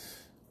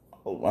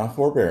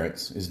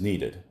forbearance is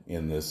needed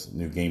in this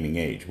new gaming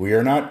age. We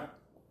are not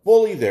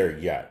fully there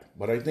yet,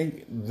 but I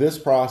think this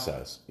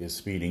process is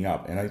speeding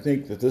up, and I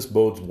think that this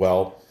bodes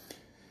well,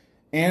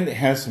 and it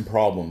has some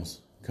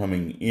problems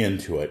coming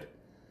into it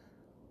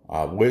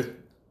with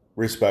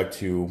respect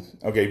to,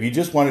 okay, if you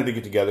just wanted to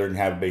get together and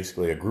have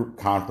basically a group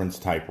conference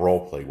type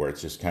role play where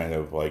it's just kind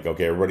of like,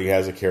 okay, everybody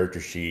has a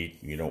character sheet,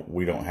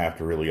 we don't have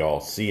to really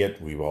all see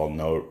it, we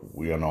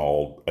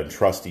all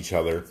trust each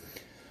other.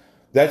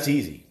 That's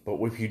easy.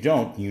 But if you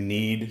don't, you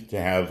need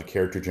to have the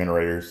character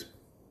generators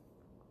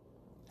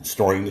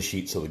storing the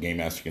sheets so the game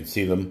master can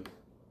see them,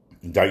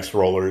 dice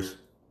rollers,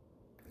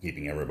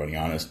 keeping everybody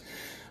honest.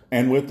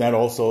 And with that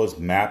also is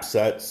map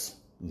sets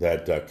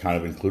that kind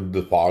of include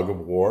the Fog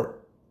of War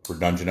for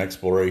dungeon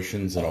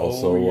explorations and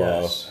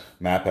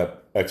map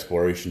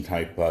exploration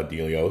type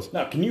dealios.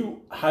 Now, can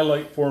you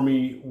highlight for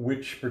me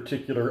which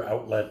particular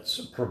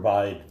outlets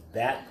provide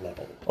that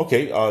level?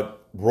 Okay,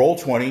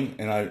 Roll20,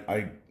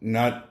 and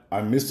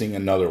I'm missing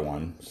another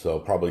one, so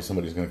probably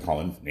somebody's going to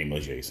call in,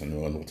 namely Jason,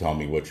 and will tell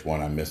me which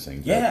one I'm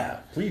missing. Yeah,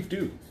 please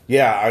do.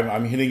 Yeah,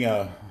 I'm hitting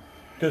a...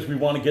 Because we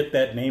want to get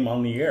that name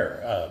on the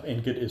air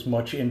and get as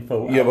much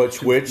info out. Yeah, but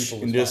Twitch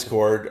and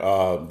Discord,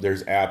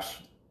 there's apps,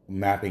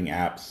 mapping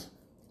apps,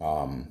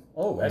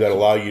 that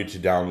allow you to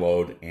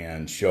download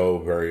and show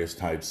various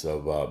types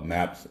of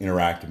maps,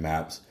 interactive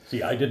maps.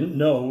 See, I didn't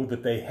know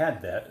that they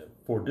had that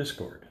for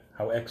Discord.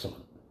 How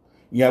excellent.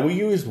 Yeah, we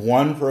used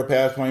one for a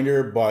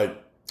Pathfinder,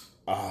 but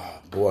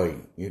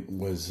it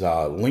was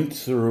linked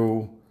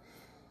through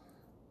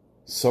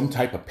some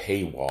type of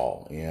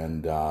paywall,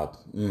 and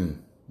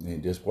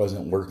it just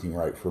wasn't working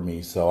right for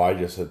me. So I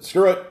just said,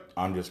 screw it.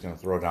 I'm just going to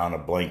throw down a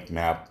blank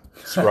map,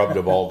 scrubbed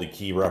of all the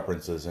key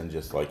references, and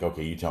just like,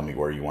 okay, you tell me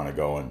where you want to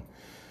go. And,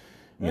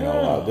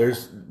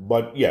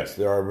 but yes,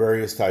 there are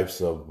various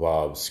types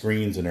of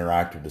screens and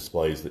interactive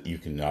displays that you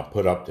can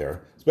put up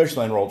there,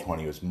 especially in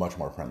Roll20. It's much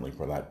more friendly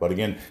for that. But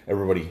again,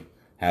 everybody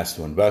has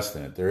to invest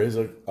in it. There is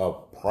a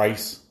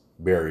price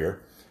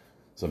barrier.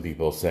 Some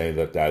people say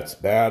that that's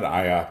bad.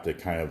 I have to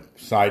kind of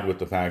side with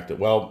the fact that,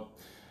 well,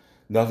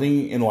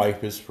 nothing in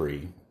life is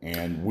free,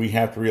 and we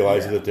have to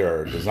realize that there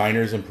are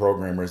designers and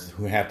programmers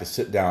who have to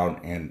sit down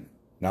and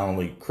not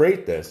only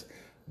create this,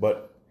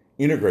 but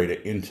integrate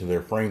it into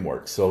their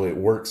framework so it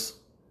works,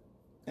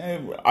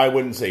 I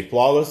wouldn't say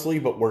flawlessly,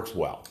 but works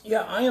well.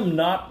 Yeah, I am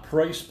not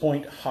price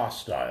point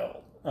hostile.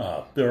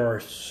 There are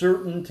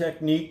certain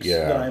techniques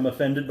that I'm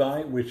offended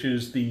by, which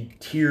is the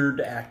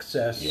tiered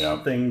access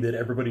thing that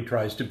everybody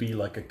tries to be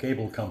like a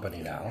cable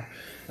company now.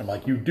 And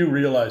like, you do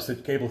realize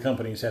that cable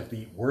companies have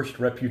the worst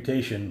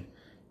reputation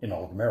in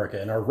all of America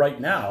and are right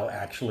now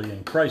actually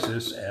in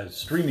crisis as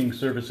streaming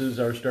services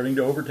are starting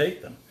to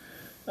overtake them.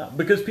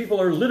 Because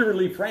people are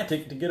literally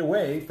frantic to get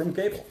away from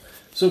cable.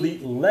 So the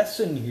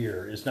lesson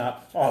here is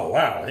not, oh,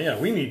 wow,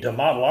 we need to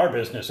model our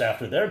business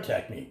after their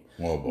technique.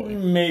 Oh, boy.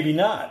 Maybe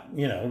not.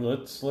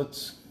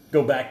 Let's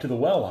go back to the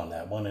well on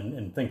that one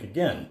and think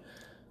again.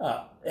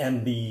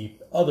 And the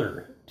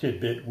other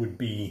tidbit would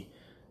be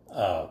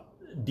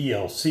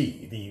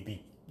DLC, the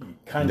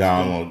kind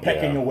of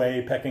pecking away,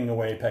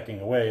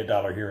 a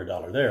dollar here, a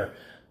dollar there.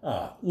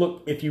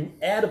 Look, if you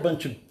add a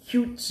bunch of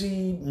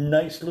cutesy,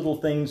 nice little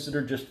things that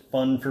are just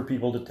fun for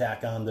people to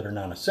tack on that are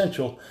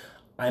non-essential,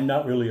 I'm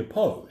not really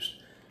opposed.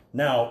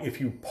 Now,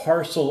 if you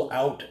parcel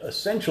out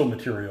essential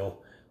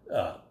material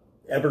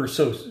ever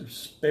so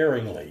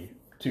sparingly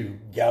to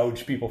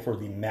gouge people for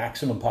the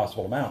maximum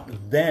possible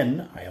amount,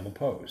 then I am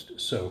opposed.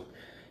 So,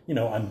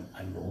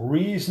 I'm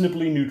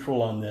reasonably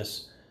neutral on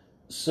this.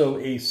 So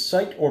a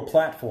site or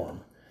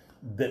platform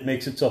that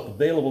makes itself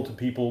available to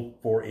people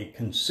for a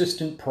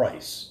consistent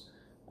price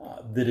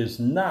that is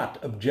not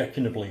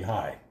objectionably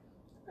high,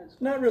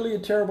 it's not really a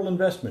terrible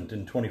investment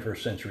in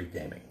 21st century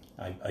gaming.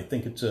 I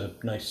think it's a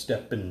nice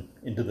step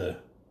into the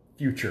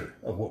future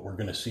of what we're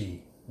going to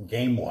see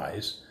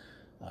game-wise.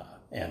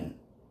 And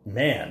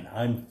man,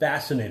 I'm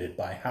fascinated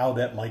by how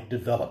that might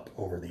develop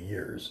over the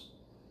years.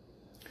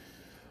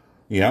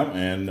 Yeah,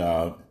 and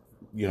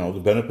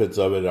the benefits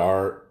of it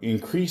are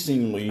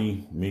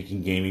increasingly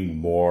making gaming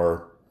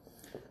more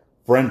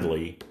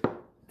friendly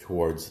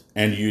towards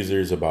end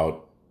users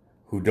about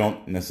who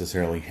don't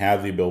necessarily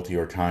have the ability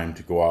or time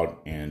to go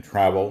out and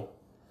travel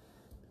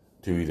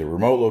to either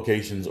remote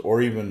locations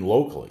or even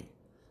locally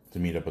to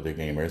meet up with their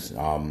gamers.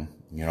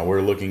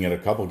 We're looking at a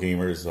couple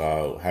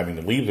gamers having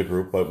to leave the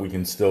group, but we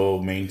can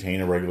still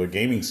maintain a regular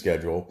gaming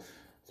schedule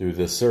through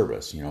this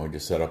service. We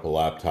just set up a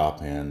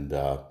laptop and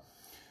a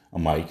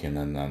mic, and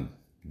then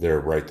they're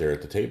right there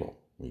at the table.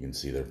 We can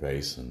see their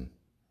face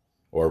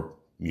or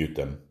mute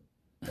them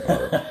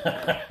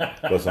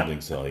or something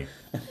silly.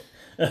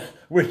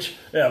 Which,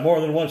 more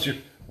than once you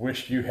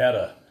wished you had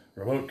a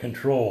remote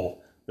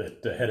control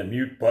that had a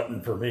mute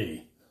button for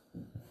me.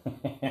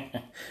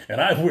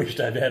 And I wished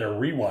I'd had a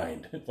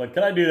rewind. It's like,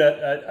 can I do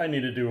that? I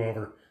need a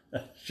do-over.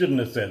 I shouldn't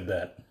have said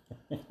that.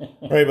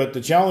 Right, but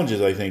the challenges,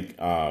 I think,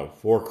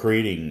 for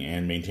creating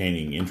and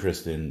maintaining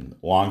interest in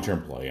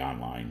long-term play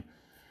online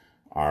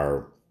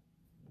are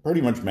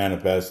pretty much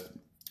manifest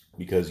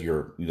because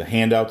the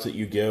handouts that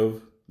you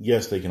give,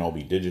 yes, they can all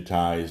be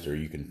digitized, or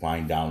you can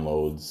find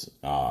downloads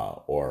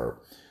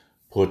or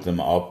put them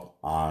up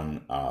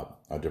on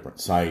a different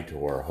site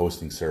or a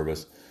hosting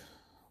service.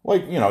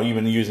 Like,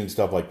 even using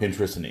stuff like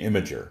Pinterest and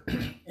Imager.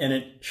 And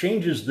it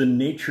changes the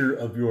nature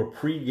of your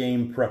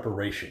pre-game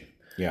preparation.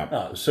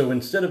 Yeah. So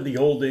instead of the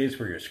old days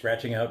where you're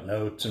scratching out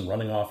notes and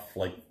running off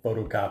like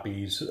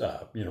photocopies,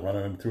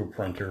 running them through a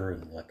printer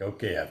and like,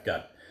 okay, I've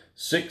got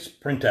 6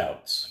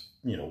 printouts,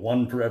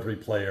 one for every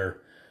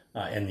player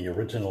and the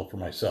original for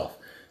myself.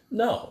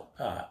 No,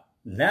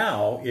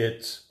 now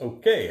it's,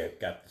 okay, I've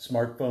got the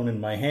smartphone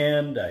in my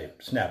hand, I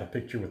snap a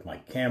picture with my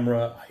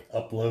camera, I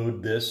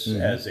upload this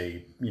as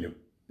a,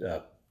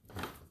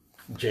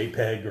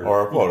 JPEG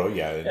or a photo,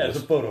 as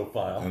a photo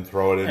file. And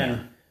throw it in and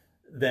there.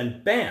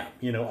 Then, bam,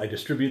 I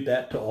distribute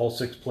that to all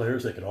 6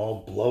 players. They can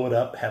all blow it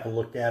up, have a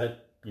look at it,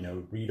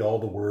 read all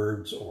the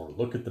words or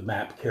look at the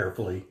map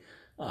carefully.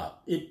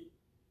 It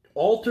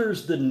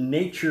alters the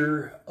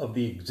nature of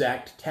the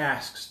exact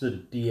tasks that a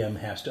DM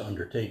has to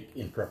undertake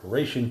in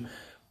preparation,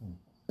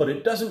 but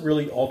it doesn't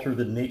really alter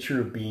the nature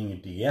of being a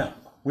DM,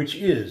 which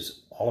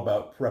is all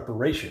about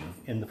preparation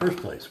in the first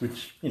place,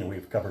 which,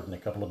 we've covered in a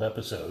couple of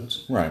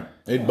episodes. Right.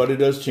 But it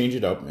does change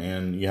it up,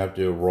 and you have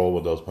to roll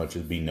with those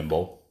punches, be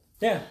nimble.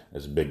 Yeah.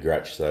 As Big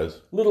Gretch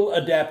says. Little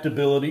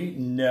adaptability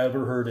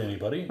never hurt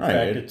anybody. In right.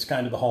 fact, it's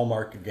kind of the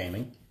hallmark of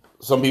gaming.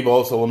 Some people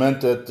also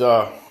lament that,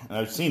 and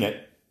I've seen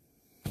it,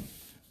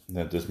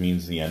 that this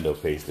means the end of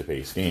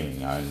face-to-face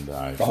gaming. And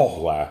I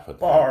laugh at that.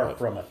 Far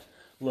from it.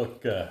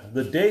 Look,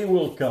 the day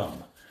will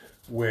come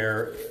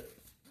where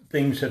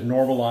things have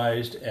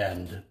normalized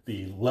and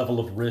the level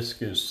of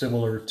risk is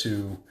similar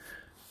to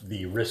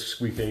the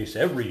risks we face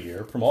every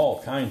year from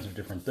all kinds of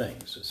different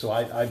things. So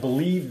I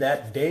believe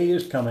that day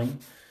is coming,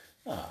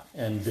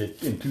 and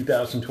that in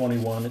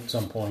 2021 at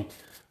some point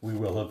we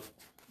will have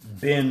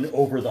been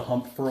over the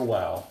hump for a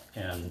while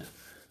and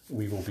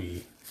we will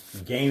be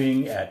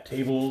gaming at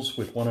tables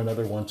with one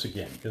another once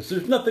again, because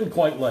there's nothing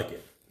quite like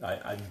it.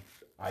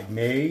 I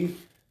may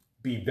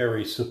be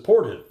very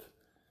supportive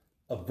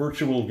of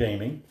virtual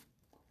gaming,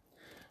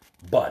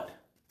 but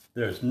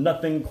there's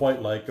nothing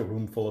quite like a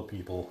room full of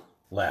people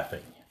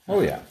laughing. Oh,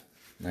 yeah.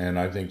 And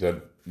I think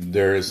that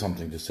there is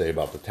something to say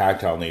about the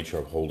tactile nature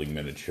of holding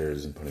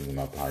miniatures and putting them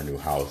up in our new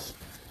house.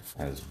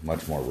 There's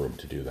much more room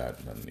to do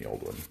that than the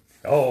old one.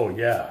 Oh,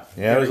 yeah.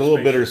 Yeah, it was a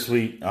little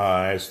bittersweet.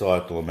 I still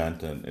have to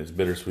lament, and it's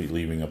bittersweet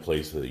leaving a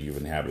place that you've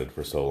inhabited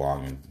for so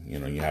long,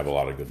 and you have a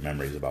lot of good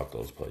memories about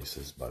those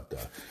places. But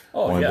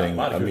one thing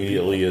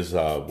immediately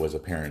was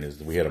apparent is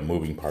that we had a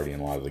moving party,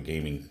 and a lot of the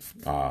gaming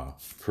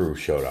crew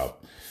showed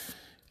up,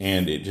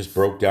 and it just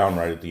broke down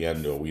right at the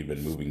end. We'd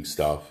been moving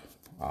stuff.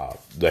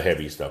 The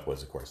heavy stuff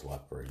was, of course,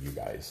 left for you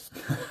guys.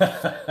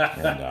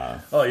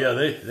 And, oh yeah,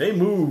 they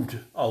moved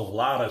a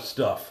lot of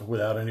stuff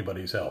without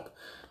anybody's help.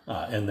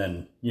 And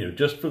then,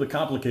 just for the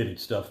complicated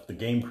stuff, the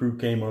game crew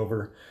came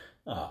over,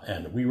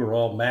 and we were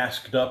all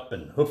masked up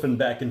and hoofing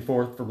back and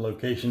forth from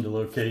location to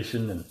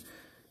location and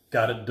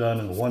got it done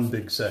in one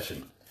big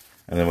session.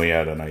 And then we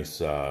had a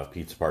nice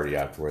pizza party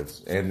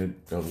afterwards, and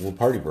a little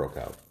party broke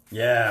out.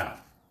 Yeah.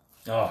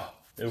 Oh,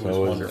 it was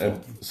wonderful.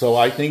 So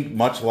I think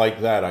much like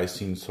that, I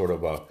seen sort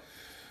of a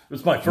it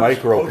was my first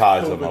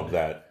microcosm of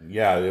that.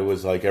 Yeah, it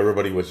was like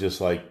everybody was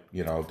just like,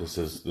 this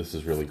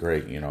is really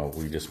great.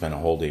 We just spent a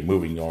whole day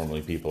moving.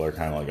 Normally people are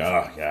kind of like,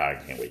 oh, yeah,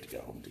 I can't wait to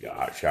go home to get a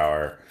hot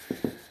shower.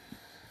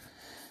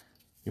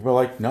 People are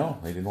like, no,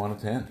 they didn't want it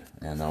to end.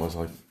 And I was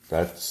like,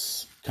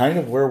 that's kind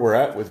of where we're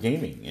at with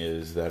gaming,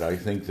 is that I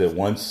think that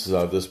once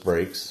this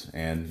breaks,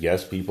 and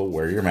yes, people,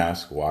 wear your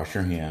mask, wash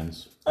your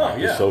hands,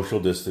 practice social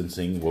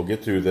distancing, we'll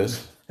get through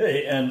this.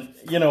 Hey, and,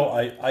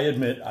 I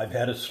admit I've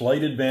had a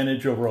slight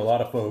advantage over a lot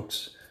of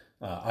folks.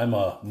 I'm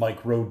a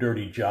micro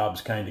dirty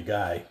jobs kind of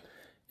guy.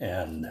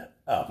 And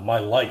My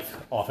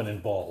life often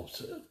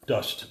involves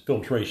dust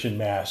filtration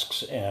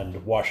masks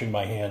and washing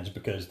my hands,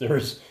 because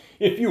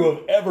if you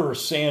have ever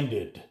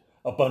sanded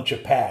a bunch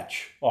of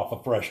patch off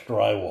a fresh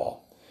drywall,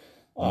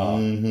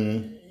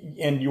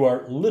 and you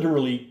are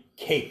literally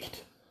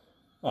caked,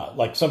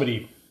 like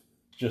somebody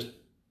just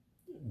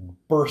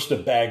burst a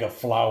bag of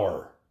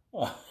flour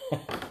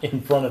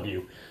in front of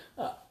you,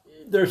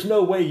 there's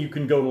no way you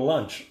can go to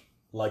lunch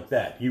like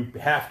that. You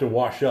have to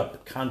wash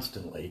up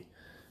constantly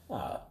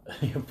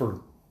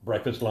for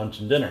breakfast, lunch,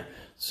 and dinner.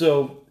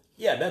 So,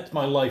 yeah, that's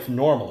my life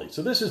normally.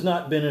 So this has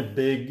not been a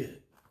big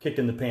kick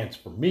in the pants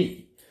for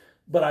me.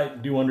 But I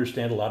do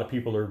understand a lot of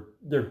people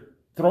they're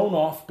thrown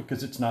off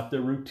because it's not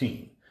their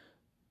routine.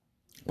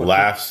 But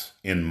Laughs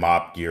in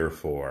mop gear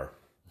 4.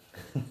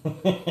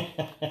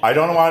 I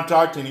don't want to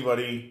talk to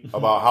anybody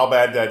about how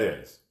bad that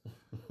is.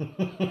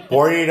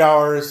 48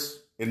 hours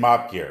in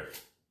mop gear.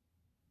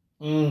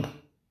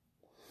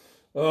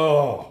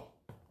 Oh.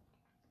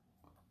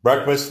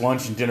 Breakfast,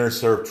 lunch, and dinner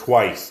served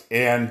twice,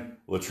 and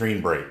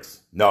latrine breaks.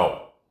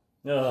 No.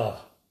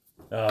 Oh,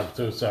 I'm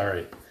so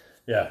sorry.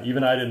 Yeah,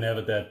 even I didn't have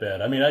it that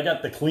bad. I mean, I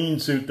got the clean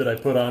suit that I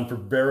put on for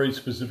very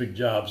specific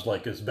jobs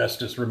like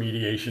asbestos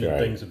remediation and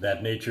things of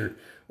that nature,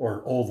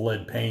 or old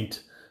lead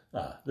paint.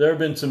 There have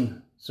been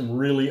some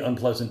really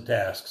unpleasant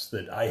tasks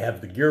that I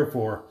have the gear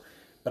for,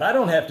 but I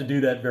don't have to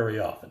do that very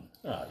often.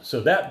 So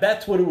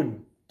that's what it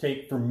would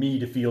take for me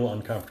to feel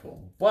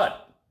uncomfortable.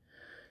 But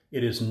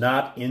it is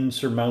not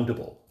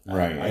insurmountable.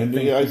 Right. I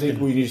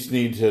think we just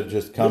need to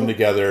just come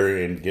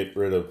together and get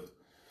rid of,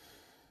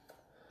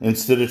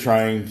 instead of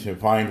trying to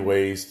find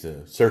ways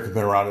to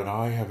circumvent around it.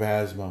 I have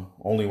asthma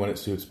only when it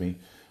suits me.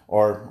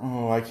 Or,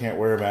 I can't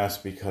wear a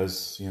mask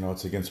because,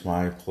 it's against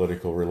my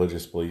political,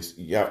 religious beliefs.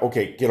 Yeah,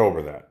 okay, get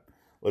over that.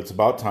 It's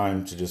about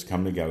time to just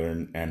come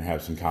together and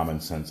have some common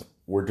sense.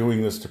 We're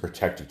doing this to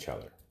protect each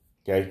other,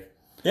 okay?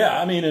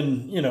 Yeah, I mean,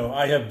 and,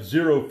 I have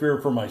zero fear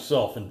for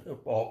myself, and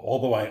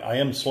although I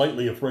am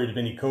slightly afraid of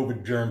any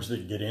COVID germs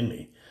that get in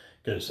me,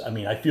 because,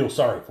 I feel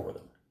sorry for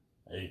them.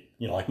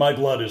 Like my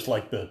blood is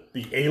like the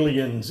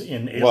aliens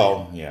in Alien.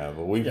 Well, yeah,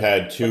 but we've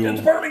had two... Like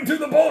it's burning through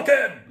the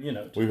bulkhead!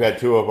 We've had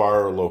 2 of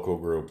our local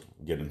group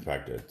get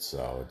infected,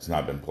 so it's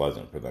not been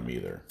pleasant for them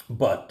either.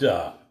 But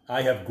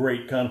I have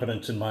great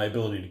confidence in my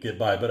ability to get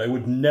by, but I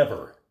would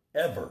never,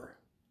 ever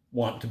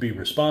want to be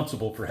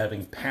responsible for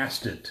having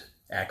passed it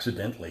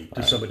accidentally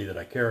to somebody that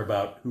I care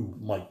about who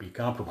might be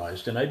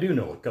compromised. And I do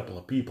know a couple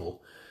of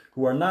people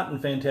who are not in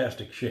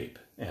fantastic shape,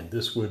 and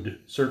this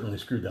would certainly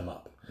screw them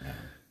up.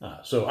 Yeah.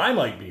 So I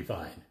might be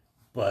fine,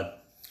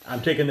 but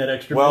I'm taking that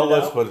extra Well, minute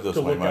let's out put it this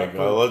to way, look Mike. out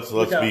for- Let's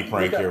look out- be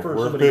frank look out here. for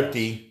We're somebody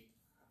 50. else.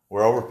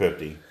 We're over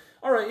 50.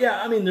 All right,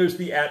 yeah, there's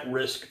the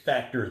at-risk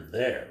factor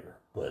there,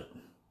 but...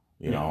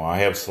 I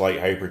have slight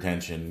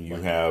hypertension. You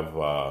have...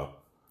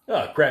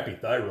 crappy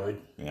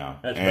thyroid. Yeah.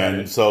 That's about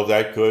and it. so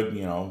that could,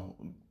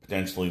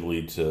 potentially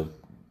lead to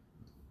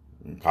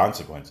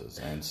consequences.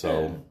 And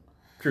so,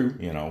 True.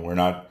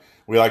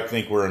 we like to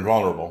think we're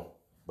invulnerable,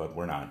 but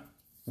we're not.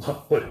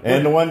 But,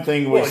 And the one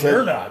thing we well, said...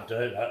 you're not.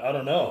 I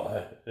don't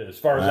know. As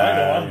far as I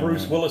know, I'm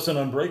Bruce Willis and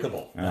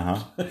Unbreakable.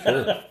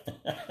 Sure.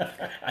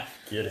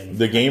 Kidding.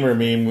 The gamer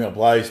meme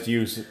applies to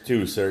you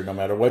too, sir. No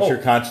matter what your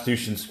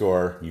Constitution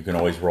score, you can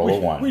always roll a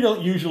 1. We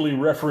don't usually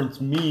reference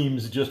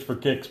memes just for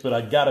kicks, but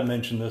I got to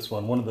mention this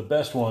one. One of the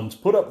best ones,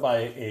 put up by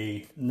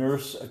a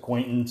nurse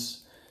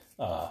acquaintance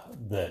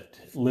that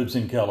lives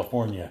in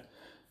California.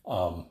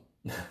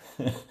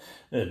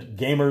 That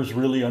gamers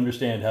really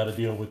understand how to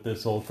deal with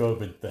this whole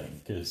COVID thing,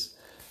 because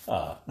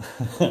a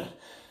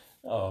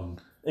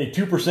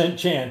 2%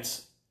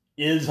 chance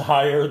is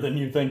higher than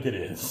you think it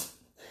is.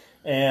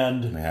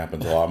 And It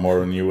happens a lot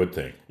more than you would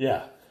think.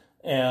 yeah,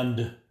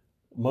 and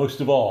most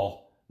of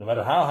all, no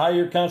matter how high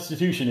your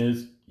constitution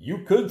is, you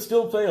could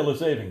still fail a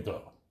saving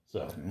throw.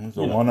 So It's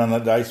a 1 on the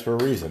dice for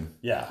a reason.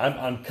 yeah,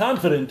 I'm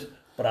confident,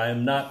 but I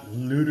am not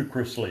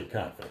ludicrously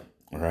confident.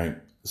 All right.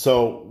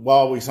 So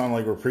while we sound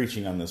like we're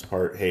preaching on this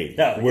part, hey,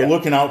 Yeah, we're yeah.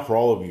 looking out for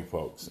all of you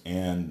folks.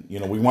 And,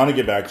 we want to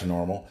get back to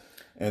normal.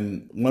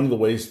 And one of the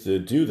ways to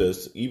do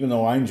this, even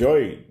though I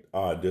enjoy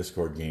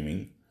Discord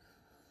gaming,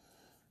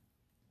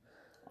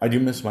 I do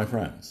miss my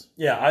friends.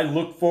 Yeah, I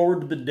look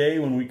forward to the day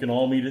when we can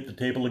all meet at the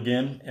table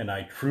again, and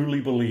I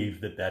truly believe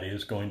that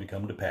is going to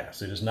come to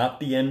pass. It is not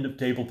the end of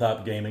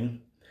tabletop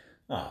gaming.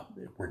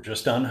 We're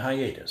just on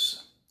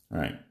hiatus. All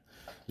right.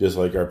 Just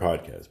like our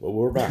podcast. But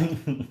we're back.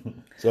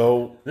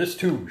 So This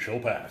too shall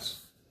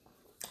pass.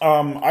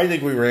 I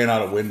think we ran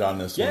out of wind on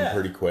this Yeah. one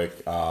pretty quick.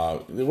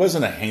 It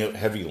wasn't a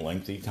heavy,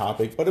 lengthy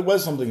topic, but it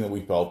was something that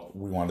we felt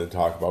we wanted to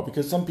talk about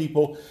because some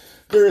people,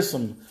 there is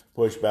some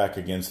pushback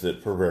against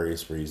it for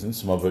various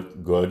reasons, some of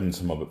it good and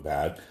some of it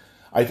bad.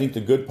 I think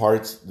the good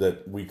parts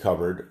that we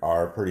covered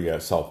are pretty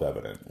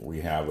self-evident.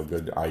 We have a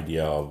good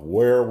idea of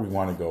where we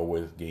want to go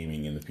with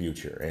gaming in the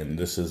future, and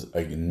this is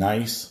a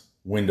nice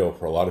window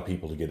for a lot of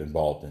people to get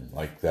involved in,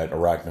 like that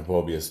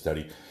arachnophobia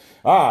study.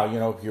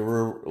 If you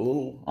were a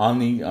little on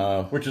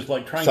the Which is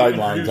like trying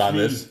sidelines to on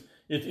introduce this.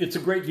 It's a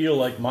great deal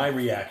like my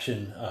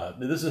reaction.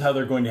 This is how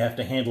they're going to have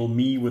to handle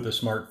me with a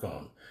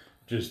smartphone.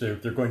 Just they're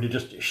going to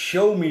just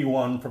show me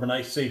one from a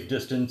nice safe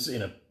distance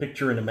in a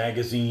picture in a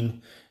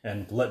magazine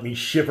and let me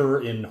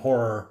shiver in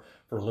horror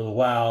for a little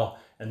while,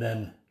 and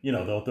then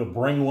they'll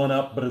bring one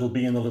up, but it'll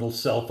be in the little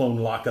cell phone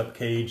lockup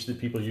cage that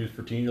people use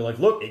for teens. You're like,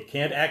 look, it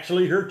can't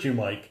actually hurt you,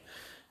 Mike.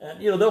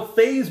 And they'll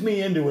phase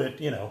me into it,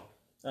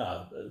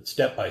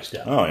 step by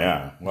step. Oh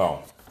yeah,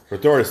 well, for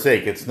Thor's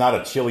sake, it's not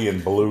a Chilean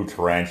blue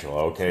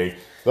tarantula, okay?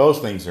 Those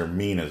things are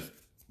mean as.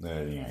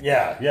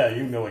 Yeah,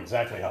 you know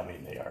exactly how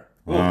mean they are.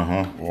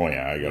 Oh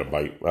yeah,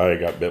 I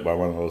got bit by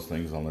one of those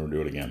things. I'll never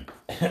do it again.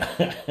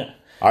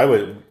 I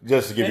would,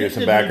 just to give you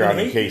some background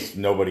in case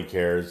nobody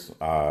cares,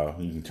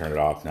 you can turn it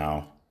off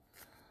now.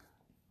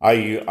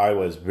 I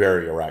was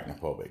very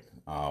arachnophobic.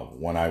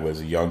 When I was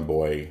a young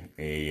boy,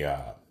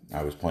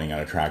 I was playing on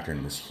a tractor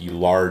and this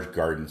large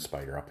garden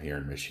spider up here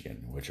in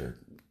Michigan, which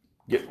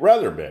get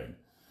rather big.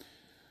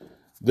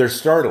 They're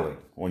startling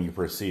when you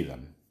first see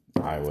them.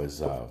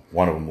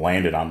 One of them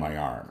landed on my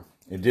arm.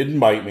 It didn't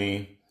bite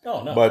me.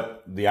 Oh, no.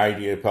 But the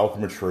idea fell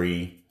from a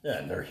tree. Yeah,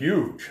 and they're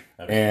huge.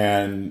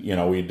 And,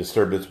 we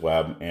disturbed its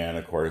web. And,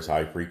 of course,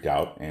 I freaked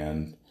out,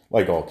 and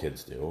like all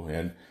kids do.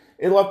 And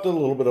it left a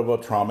little bit of a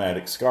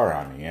traumatic scar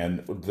on me.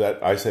 And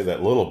I say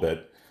that little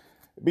bit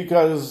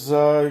because,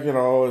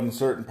 in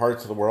certain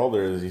parts of the world,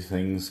 there's these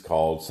things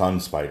called sun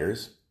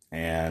spiders.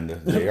 And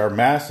they are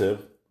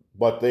massive.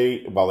 But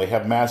while they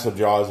have massive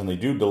jaws and they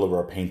do deliver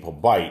a painful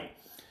bite,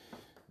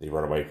 they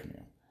run away from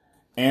you.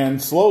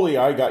 And slowly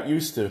I got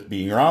used to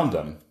being around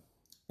them.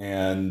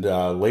 And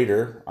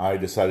later I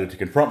decided to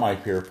confront my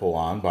fear full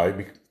on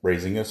by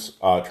raising a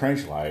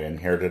tarantula. I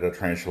inherited a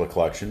tarantula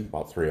collection,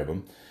 about 3 of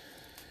them.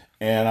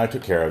 And I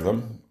took care of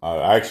them.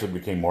 I actually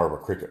became more of a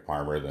cricket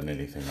farmer than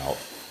anything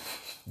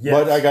else. Yes,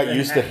 but I got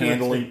used to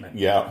handling... Statement.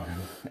 Yeah.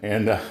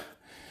 And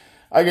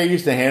I got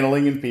used to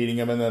handling and feeding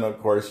them. And then, of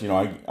course,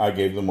 I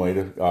gave them away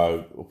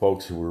to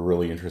folks who were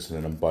really interested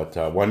in them. But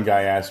one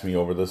guy asked me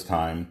over this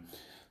time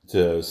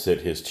to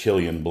sit his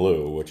Chilean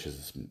blue, which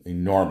is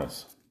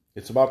enormous.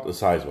 It's about the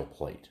size of a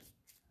plate,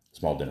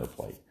 small dinner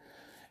plate.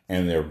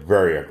 And they're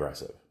very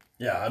aggressive.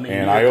 Yeah, I mean...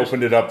 And I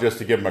opened it up just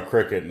to give him a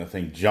cricket, and the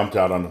thing jumped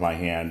out onto my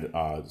hand,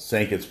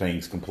 sank its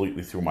fangs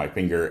completely through my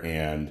finger,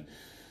 and...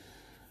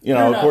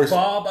 of course...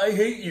 Bob, I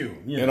hate you.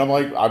 And I'm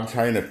like, I'm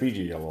trying to feed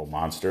you, you little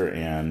monster.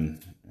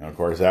 And of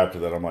course, after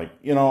that, I'm like,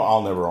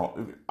 I'll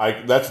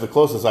never... That's the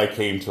closest I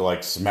came to,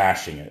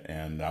 smashing it.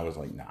 And I was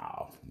like,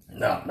 no.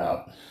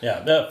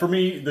 Yeah, for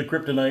me, the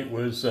kryptonite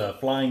was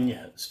flying,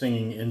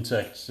 stinging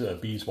insects,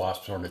 bees,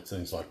 wasps, hornets,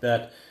 things like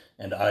that.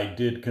 And I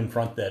did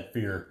confront that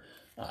fear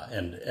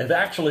and have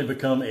actually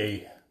become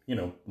a,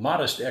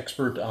 modest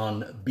expert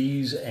on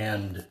bees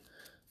and,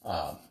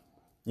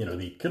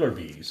 the killer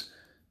bees.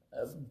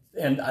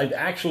 And I've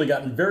actually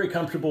gotten very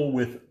comfortable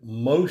with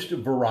most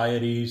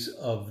varieties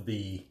of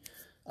the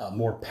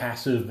more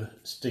passive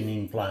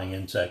stinging flying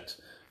insects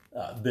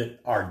that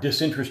are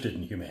disinterested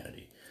in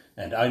humanity.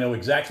 And I know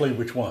exactly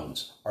which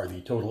ones are the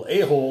total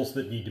a-holes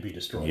that need to be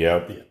destroyed.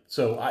 Yep.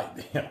 So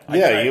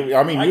you've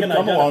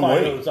come a long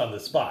way. Those on the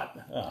spot.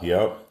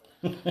 Yep.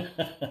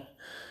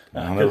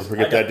 I'll never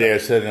forget that day I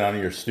sat on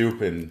your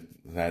stoop and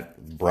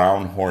that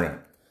brown hornet,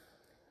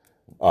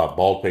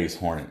 bald-faced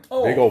hornet,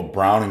 big old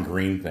brown and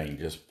green thing,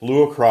 just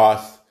flew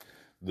across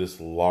this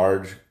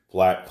large,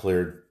 flat,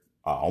 cleared,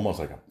 almost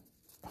like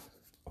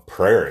a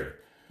prairie.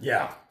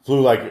 Yeah. Flew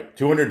like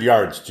 200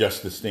 yards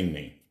just to sting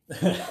me.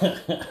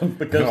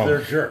 Because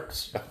they're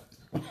jerks.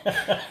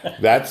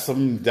 That's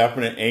some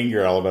definite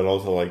anger element.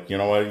 Also, what?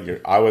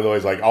 I was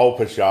always like, oh,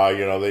 pshaw,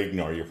 they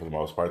ignore you for the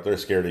most part. They're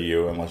scared of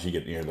you unless you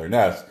get near their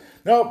nest.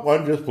 Nope,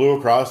 one just flew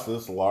across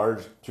this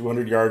large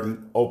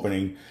 200-yard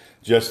opening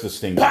just to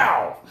sting me.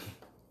 Pow!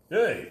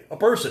 Hey, a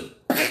person.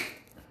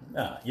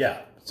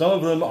 Yeah, some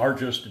of them are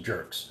just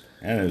jerks.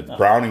 And it's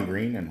brown and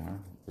green and...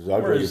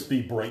 Whereas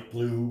the bright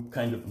blue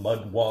kind of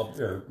mud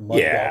wobbers,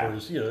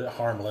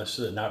 harmless,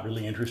 not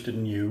really interested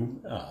in you,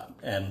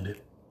 and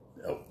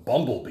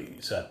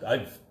bumblebees.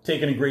 I've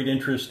taken a great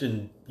interest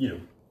in,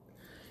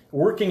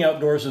 working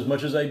outdoors as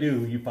much as I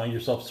do. You find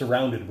yourself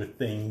surrounded with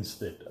things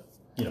that,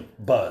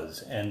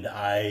 buzz, and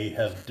I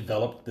have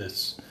developed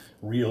this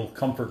real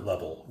comfort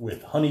level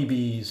with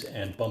honeybees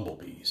and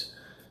bumblebees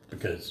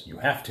because you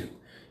have to.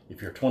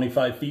 If you're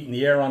 25 feet in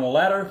the air on a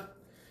ladder,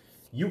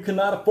 you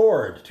cannot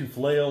afford to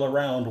flail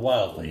around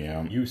wildly.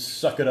 Yeah. You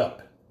suck it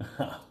up.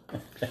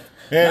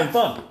 Not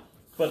fun.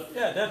 But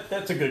yeah,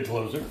 that's a good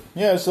closer.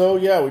 Yeah, so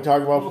we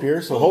talk about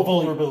fear. So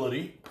hopefully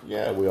vulnerability.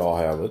 Yeah, we all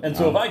have it. And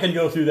so if I can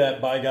go through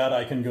that, by God,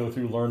 I can go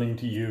through learning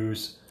to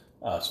use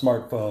a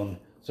smartphone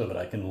so that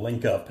I can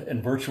link up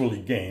and virtually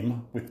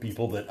game with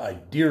people that I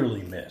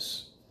dearly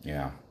miss.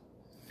 Yeah.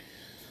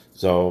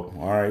 So,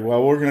 all right,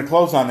 well, we're going to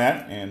close on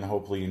that, and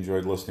hopefully you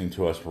enjoyed listening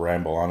to us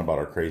ramble on about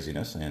our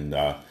craziness and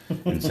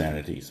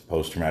insanities.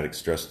 Post-traumatic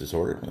stress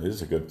disorder. It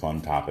is a good,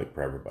 fun topic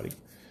for everybody,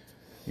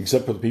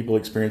 except for the people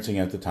experiencing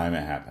it at the time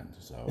it happened.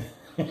 So,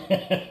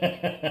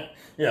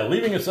 Yeah,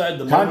 leaving aside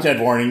the Content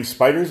warning,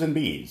 spiders and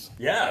bees.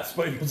 Yeah,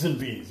 spiders and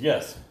bees.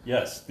 Yes,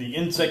 yes. The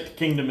insect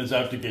kingdom is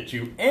out to get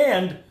you,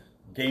 and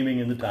gaming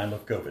in the time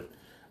of COVID.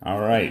 All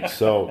right,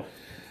 so...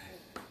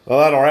 Well,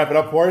 that'll wrap it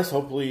up for us.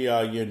 Hopefully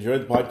you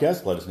enjoyed the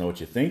podcast. Let us know what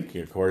you think.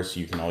 Of course,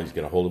 you can always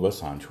get a hold of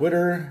us on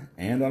Twitter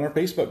and on our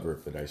Facebook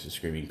group, the Dice is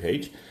Screaming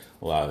page.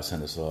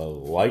 Send us a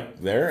like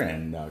there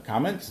and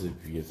comments if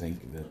you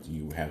think that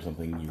you have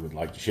something you would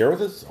like to share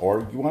with us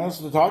or you want us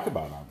to talk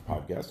about on the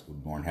podcast. We're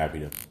more than happy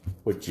to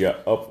put you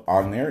up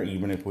on there,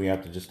 even if we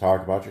have to just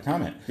talk about your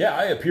comment. Yeah,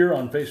 I appear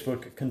on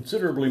Facebook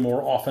considerably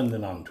more often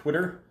than on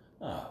Twitter.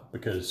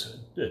 Because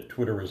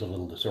Twitter is a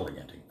little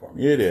disorienting for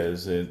me. It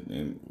is.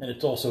 And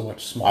it's also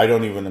much smaller. I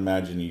don't even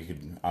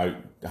imagine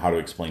how to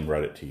explain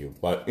Reddit to you.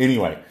 But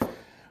anyway,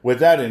 with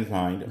that in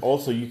mind,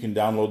 also you can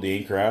download the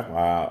Anchor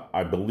app.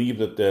 I believe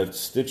that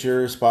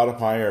Stitcher,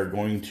 Spotify are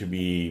going to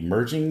be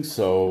merging,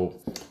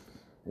 so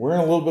we're in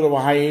a little bit of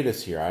a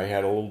hiatus here. I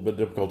had a little bit of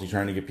difficulty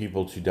trying to get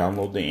people to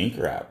download the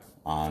Anchor app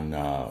on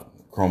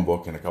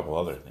Chromebook and a couple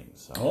other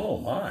things. So, oh,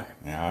 my.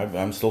 Yeah,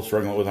 I'm still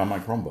struggling with it on my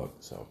Chromebook,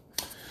 so...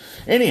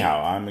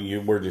 Anyhow,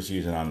 we're just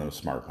using it on the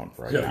smartphone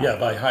for right now. Yeah,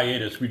 by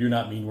hiatus, we do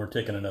not mean we're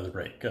taking another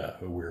break.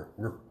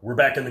 We're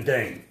back in the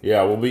game.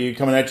 Yeah, we'll be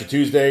coming at you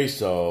Tuesday,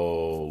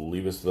 so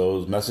leave us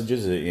those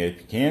messages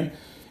if you can.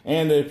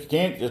 And if you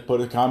can't, just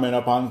put a comment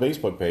up on the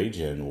Facebook page,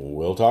 and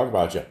we'll talk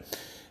about you.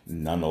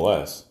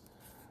 Nonetheless,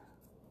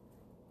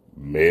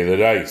 may the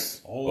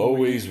dice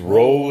always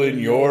roll in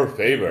your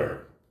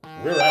favor.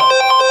 We're out.